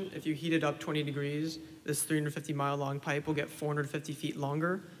expansion, if you heat it up 20 degrees, this 350-mile-long pipe will get 450 feet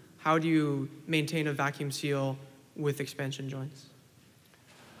longer. How do you maintain a vacuum seal with expansion joints?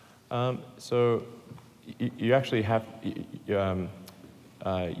 So you actually have you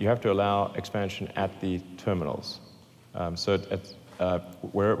have to allow expansion at the terminals. So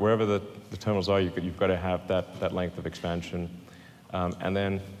wherever the terminals are, you've got to have that length of expansion, and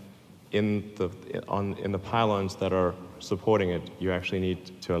then in the pylons that are supporting it, you actually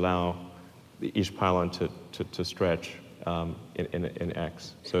need to allow each pylon to stretch in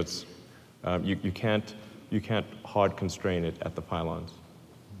X. So it's you can't hard constrain it at the pylons.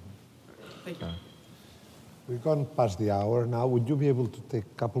 Thank you. We've gone past the hour now. Would you be able to take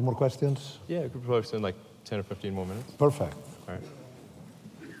a couple more questions? Yeah, we could probably spend like 10 or 15 more minutes. Perfect. All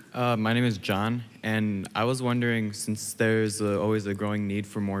right. My name is John, and I was wondering, since there's always a growing need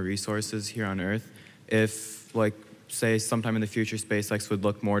for more resources here on Earth, if say sometime in the future SpaceX would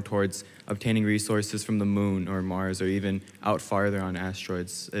look more towards obtaining resources from the moon or Mars or even out farther on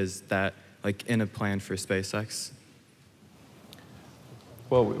asteroids. Is that like in a plan for SpaceX?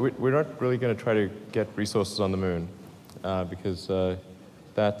 Well, we're not really going to try to get resources on the moon because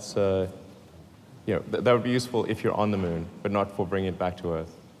that's, you know, that would be useful if you're on the moon, but not for bringing it back to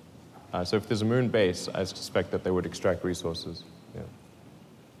Earth. So if there's a moon base, I suspect that they would extract resources, yeah.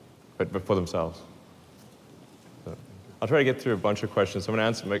 but for themselves. So I'll try to get through a bunch of questions. I'm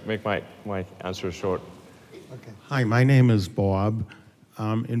going to make my answer short. Okay. Hi, my name is Bob.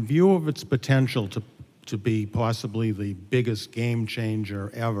 In view of its potential to be possibly the biggest game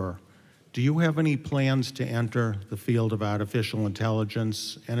changer ever, do you have any plans to enter the field of artificial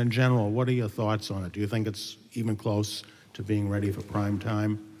intelligence? And in general, what are your thoughts on it? Do you think it's even close to being ready for prime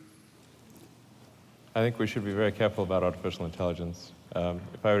time? I think we should be very careful about artificial intelligence.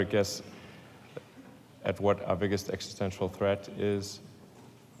 If I were to guess at what our biggest existential threat is,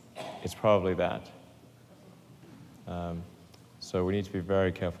 it's probably that. So we need to be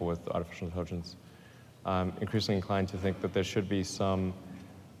very careful with artificial intelligence. I'm increasingly inclined to think that there should be some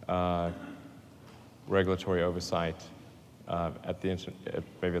regulatory oversight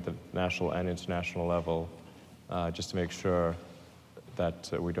maybe at the national and international level, just to make sure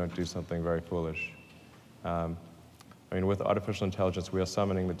that we don't do something very foolish. I mean, with artificial intelligence, we are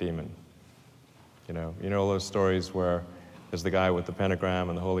summoning the demon. You know all those stories where there's the guy with the pentagram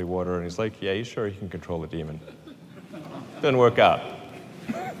and the holy water, and he's like, yeah, you sure you can control the demon? Doesn't work out.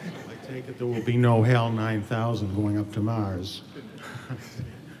 I take it there will be no HAL 9000 going up to Mars.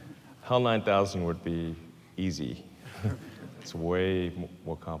 HAL 9000 would be easy. It's way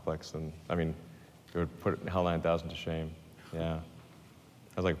more complex than, I mean, it would put HAL 9000 to shame. Yeah.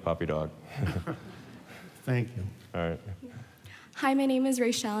 Sounds like a puppy dog. Thank you. All right. Hi, my name is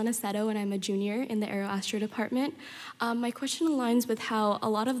Rachel Anaceto, and I'm a junior in the Aeroastro department. My question aligns with how a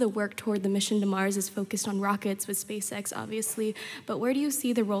lot of the work toward the mission to Mars is focused on rockets with SpaceX, obviously, but where do you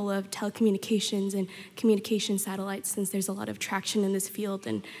see the role of telecommunications and communication satellites, since there's a lot of traction in this field,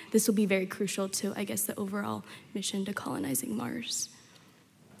 and this will be very crucial to, I guess, the overall mission to colonizing Mars?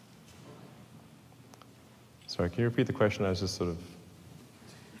 Sorry, can you repeat the question? I was just sort of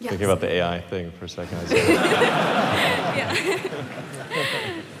Yes. thinking about the AI thing for a second.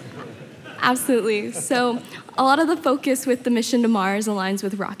 Absolutely. So a lot of the focus with the mission to Mars aligns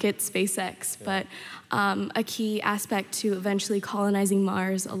with rockets, SpaceX, but a key aspect to eventually colonizing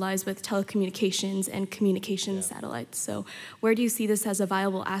Mars lies with telecommunications and communication satellites. So where do you see this as a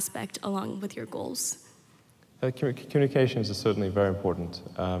viable aspect along with your goals? Communications is certainly very important.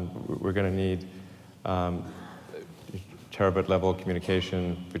 We're going to need terabit level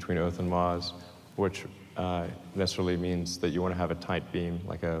communication between Earth and Mars, which necessarily means that you want to have a tight beam,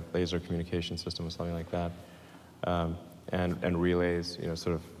 like a laser communication system or something like that, and relays,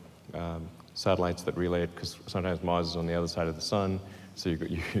 sort of satellites that relay it, because sometimes Mars is on the other side of the sun, so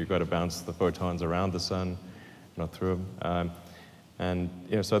you've got to bounce the photons around the sun, not through them.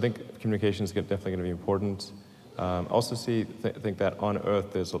 So I think communication is definitely going to be important. Also think that on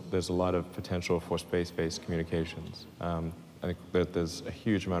Earth there's a lot of potential for space-based communications. I think that there's a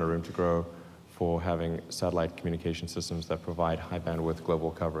huge amount of room to grow for having satellite communication systems that provide high bandwidth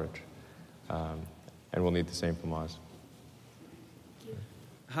global coverage. And we'll need the same for Mars.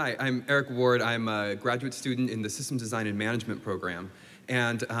 Hi, I'm Eric Ward. I'm a graduate student in the Systems Design and Management program.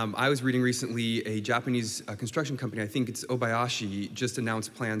 And I was reading recently a Japanese construction company, I think it's Obayashi, just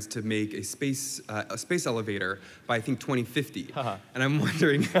announced plans to make a space elevator by, I think, 2050. And I'm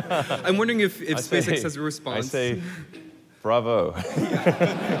wondering, if SpaceX has a response. I say, bravo. But how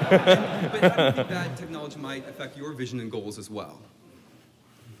do you think that technology might affect your vision and goals as well?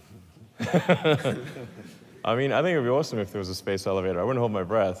 I mean, I think it would be awesome if there was a space elevator. I wouldn't hold my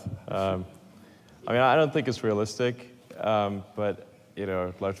breath. I mean, I don't think it's realistic, but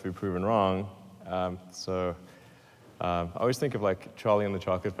I'd love to be proven wrong. I always think of like Charlie and the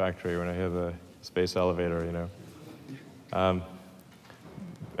Chocolate Factory when I hear the space elevator,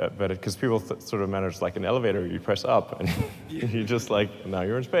 but because people sort of manage like an elevator, you press up and you just like, now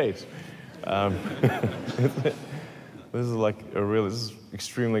you're in space. This is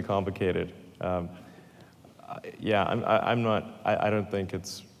extremely complicated. I don't think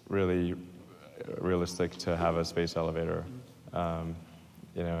it's really realistic to have a space elevator. And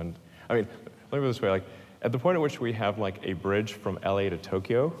I mean, let me put it this way, like, at the point at which we have like a bridge from LA to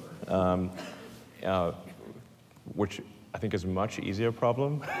Tokyo, which I think is a much easier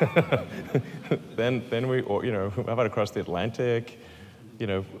problem, then how about across the Atlantic,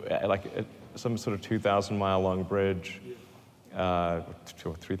 like some sort of 2,000-mile long bridge,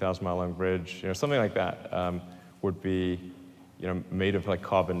 3,000-mile long bridge, something like that, would be, made of like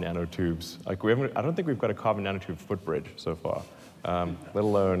carbon nanotubes. Like I don't think we've got a carbon nanotube footbridge so far, let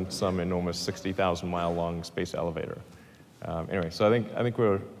alone some enormous 60,000-mile long space elevator. Anyway, so I think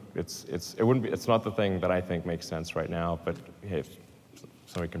it's not the thing that I think makes sense right now, but hey, if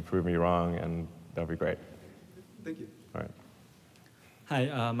somebody can prove me wrong, and that'd be great. Thank you. All right.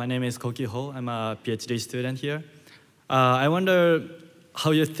 Hi, my name is Koki Ho. I'm a PhD student here. I wonder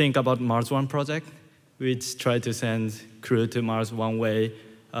how you think about Mars One project, which try to send crew to Mars one way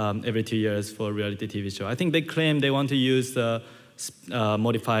every 2 years for a reality TV show. I think they claim they want to use the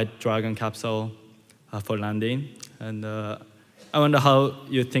modified Dragon capsule for landing. And I wonder how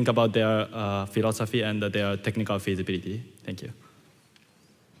you think about their philosophy and their technical feasibility. Thank you.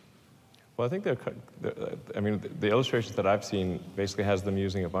 Well, I think the illustrations that I've seen basically has them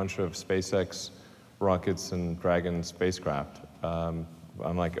using a bunch of SpaceX rockets and Dragon spacecraft. I'm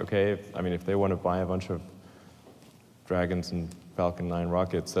like, okay, if they want to buy a bunch of Dragons and Falcon 9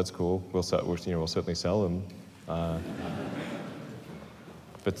 rockets, that's cool. We'll certainly sell them.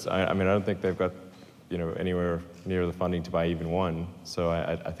 But I don't think they've got anywhere near the funding to buy even one. So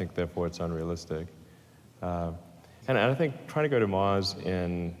I think therefore it's unrealistic. And I think trying to go to Mars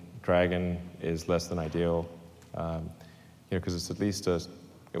in Dragon is less than ideal, because it's at least it's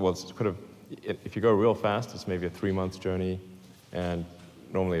sort of, if you go real fast, it's maybe a 3-month journey, and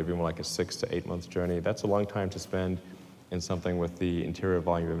normally it'd be more like a 6 to 8 month journey. That's a long time to spend in something with the interior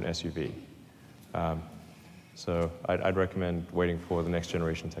volume of an SUV. So I'd recommend waiting for the next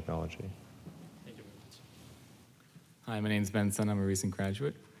generation technology. Thank you very much. Hi, my name's Benson. I'm a recent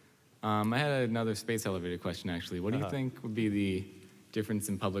graduate. I had another space elevator question, actually. What do you think would be the difference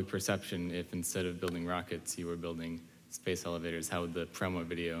in public perception if instead of building rockets, you were building space elevators? How would the promo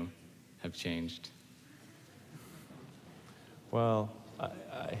video have changed? Well,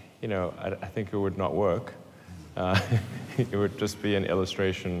 I think it would not work. It would just be an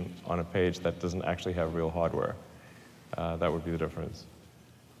illustration on a page that doesn't actually have real hardware. That would be the difference.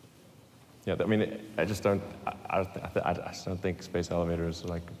 Yeah, I just don't think space elevators are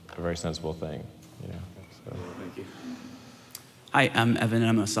like a very sensible thing. So. Thank you. Hi, I'm Evan, and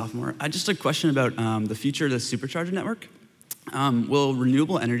I'm a sophomore. Just a question about the future of the supercharger network. Will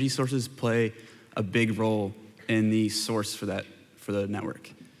renewable energy sources play a big role in the source for the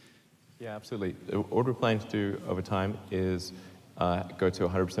network? Yeah, absolutely. What we're planning to do over time is go to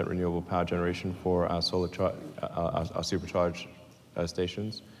 100% renewable power generation for our our supercharge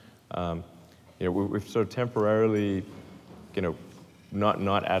stations. We've sort of temporarily,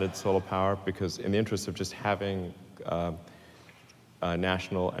 not added solar power because in the interest of just having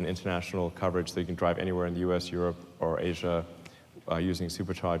national and international coverage so you can drive anywhere in the US, Europe, or Asia using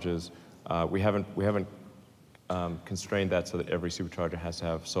superchargers, we haven't constrained that so that every supercharger has to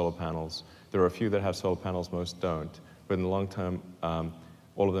have solar panels. There are a few that have solar panels, most don't. But in the long term,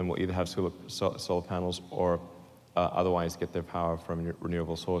 all of them will either have solar panels or otherwise get their power from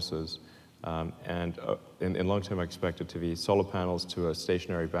renewable sources. In long term, I expect it to be solar panels to a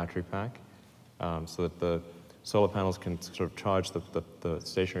stationary battery pack so that the solar panels can sort of charge the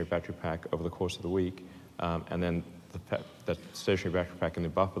stationary battery pack over the course of the week, and then that stationary battery pack can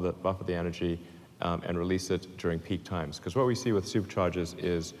then buffer the energy and release it during peak times. Because what we see with superchargers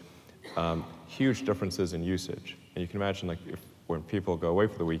is huge differences in usage. And you can imagine when people go away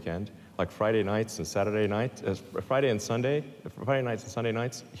for the weekend, like Friday nights and Saturday nights, Friday nights and Sunday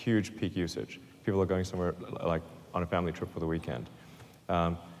nights, huge peak usage. People are going somewhere like on a family trip for the weekend.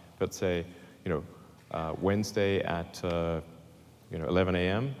 But say, Wednesday at 11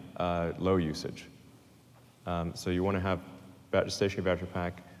 a.m., low usage. So you want to have stationary battery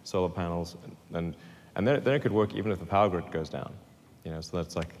pack, solar panels, and then it could work even if the power grid goes down. So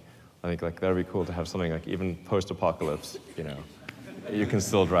that's I think that would be cool to have something like even post-apocalypse, you can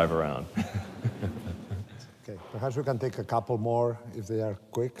still drive around. Okay, perhaps we can take a couple more if they are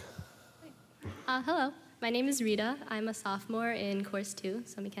quick. Hello, my name is Rita. I'm a sophomore in course 2,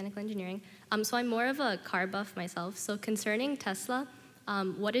 so mechanical engineering. So I'm more of a car buff myself. So concerning Tesla,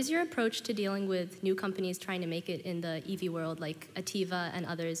 what is your approach to dealing with new companies trying to make it in the EV world, like Ativa and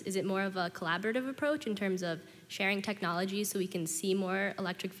others? Is it more of a collaborative approach in terms of sharing technology so we can see more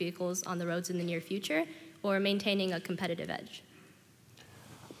electric vehicles on the roads in the near future, or maintaining a competitive edge?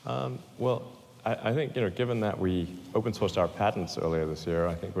 Well, I think, given that we open sourced our patents earlier this year,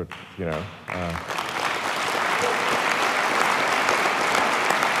 I think we're,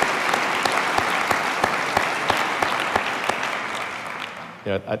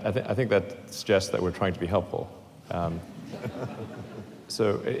 I think that suggests that we're trying to be helpful.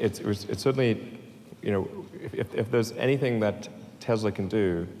 So it's certainly, if there's anything that Tesla can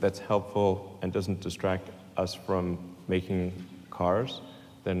do that's helpful and doesn't distract us from making cars,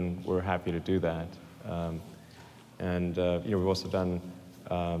 then we're happy to do that. We've also done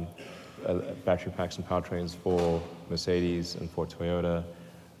battery packs and powertrains for Mercedes and for Toyota.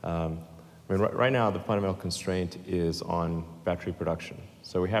 Right now, the fundamental constraint is on battery production.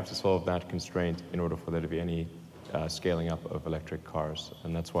 So we have to solve that constraint in order for there to be any scaling up of electric cars.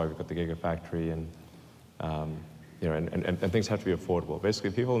 And that's why we've got the Gigafactory, and things have to be affordable.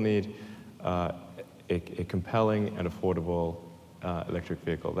 Basically, people need a compelling and affordable electric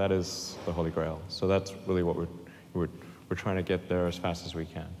vehicle. That is the holy grail. So that's really what we're trying to get there as fast as we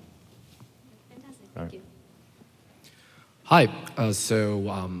can. Fantastic, thank you. Hi,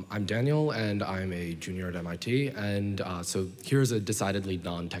 I'm Daniel, and I'm a junior at MIT, and so here's a decidedly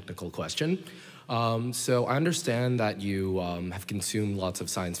non-technical question. So I understand that you have consumed lots of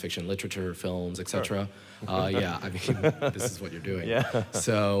science fiction literature, films, etc. Sure. Yeah, I mean, this is what you're doing. Yeah.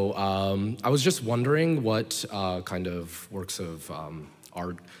 So I was just wondering what kind of works of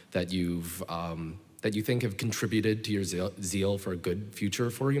art that you think have contributed to your zeal for a good future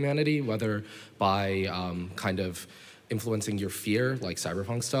for humanity, whether by kind of influencing your fear, like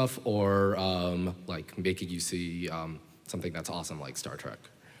cyberpunk stuff, or like making you see something that's awesome, like Star Trek,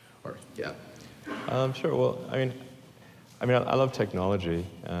 or yeah. Sure. Well, I love technology,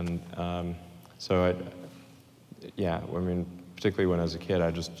 and particularly when I was a kid,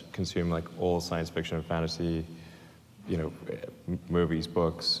 I just consumed like all science fiction and fantasy, movies,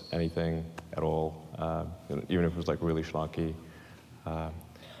 books, anything at all, even if it was like really schlocky.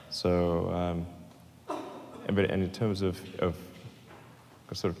 But in terms of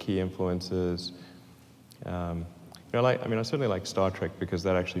sort of key influences, I certainly like Star Trek because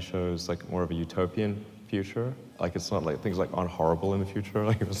that actually shows like more of a utopian future. Like it's not like things like aren't horrible in the future.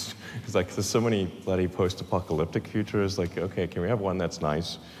 Like it's like there's so many bloody post-apocalyptic futures. Like okay, can we have one that's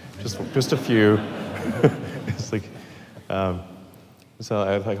nice? Just a few. It's like so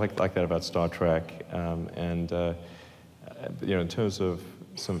I like that about Star Trek. In terms of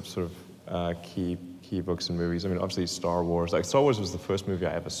some sort of key books and movies. Obviously Star Wars. Like Star Wars was the first movie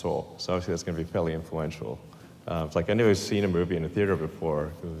I ever saw, so obviously that's going to be fairly influential. It's like I never seen a movie in a theater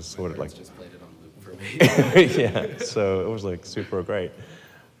before. It was sort of like just played it on loop for me. yeah, so it was like super great.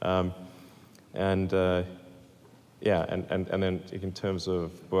 And then in terms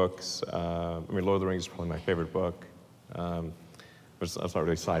of books, Lord of the Rings is probably my favorite book. But it's not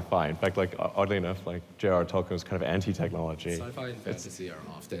really sci-fi. In fact, like oddly enough, like J.R.R. Tolkien was kind of anti-technology. Sci-fi and fantasy are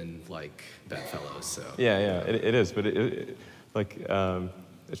often like bedfellows, so. Yeah, it is, but it's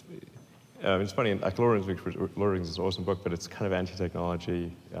funny. Like Lord of the Rings is an awesome book, but it's kind of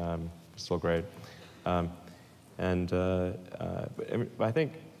anti-technology. It's still great. But I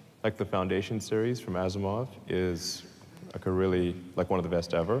think like the Foundation series from Asimov is like a really like one of the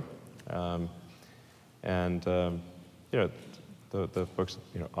best ever. The books,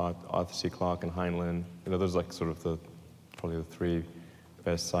 Arthur C. Clarke and Heinlein, those are like sort of probably the three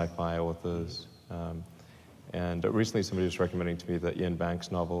best sci-fi authors. And recently somebody was recommending to me the Ian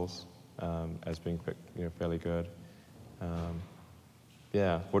Banks novels as being fairly good.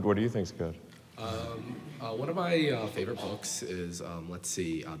 What do you think's good? One of my favorite books is, let's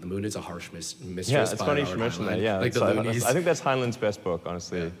see, The Moon is a Harsh Mistress. Yeah, it's funny you should Howard mention that. Heinlein. Yeah, like the Loonies. I think that's Heinlein's best book,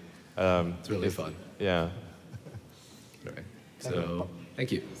 honestly. Yeah. It's really fun. Yeah. Okay. So,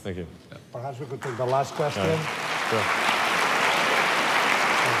 thank you. Thank you. Yeah. Perhaps we could take the last question. Sure.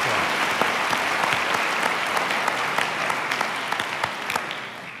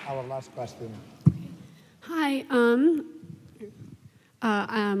 Our last question. Hi,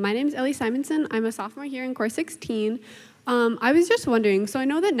 my name is Ellie Simonson. I'm a sophomore here in course 16. I was just wondering, so I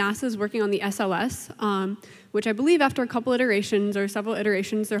know that NASA is working on the SLS, which I believe after a couple iterations or several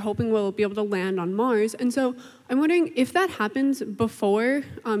iterations, they're hoping we'll be able to land on Mars. And so I'm wondering if that happens before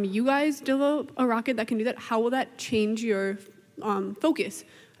you guys develop a rocket that can do that, how will that change your focus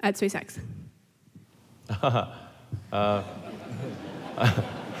at SpaceX?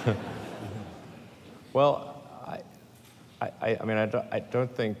 Well, I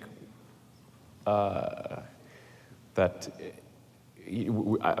don't think that.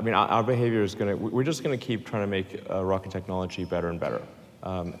 Our behavior is we're just going to keep trying to make rocket technology better and better.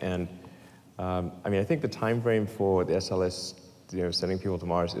 I think the time frame for the SLS, sending people to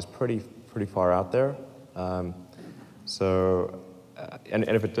Mars is pretty far out there. And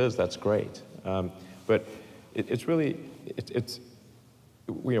if it does, that's great. But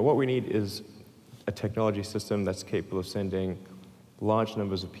what we need is a technology system that's capable of sending large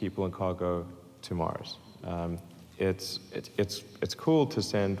numbers of people and cargo to Mars. It's cool to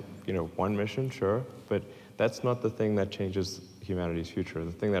send one mission, sure, but that's not the thing that changes humanity's future.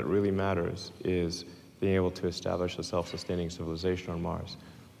 The thing that really matters is being able to establish a self-sustaining civilization on Mars.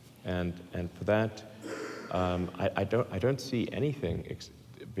 And for that, I don't see anything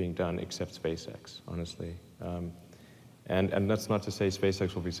being done except SpaceX, honestly. And that's not to say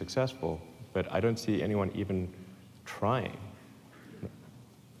SpaceX will be successful, but I don't see anyone even trying.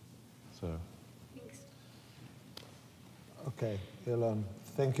 So. Okay, Elon,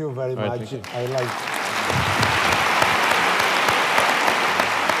 thank you very All right, much. thank you. I like.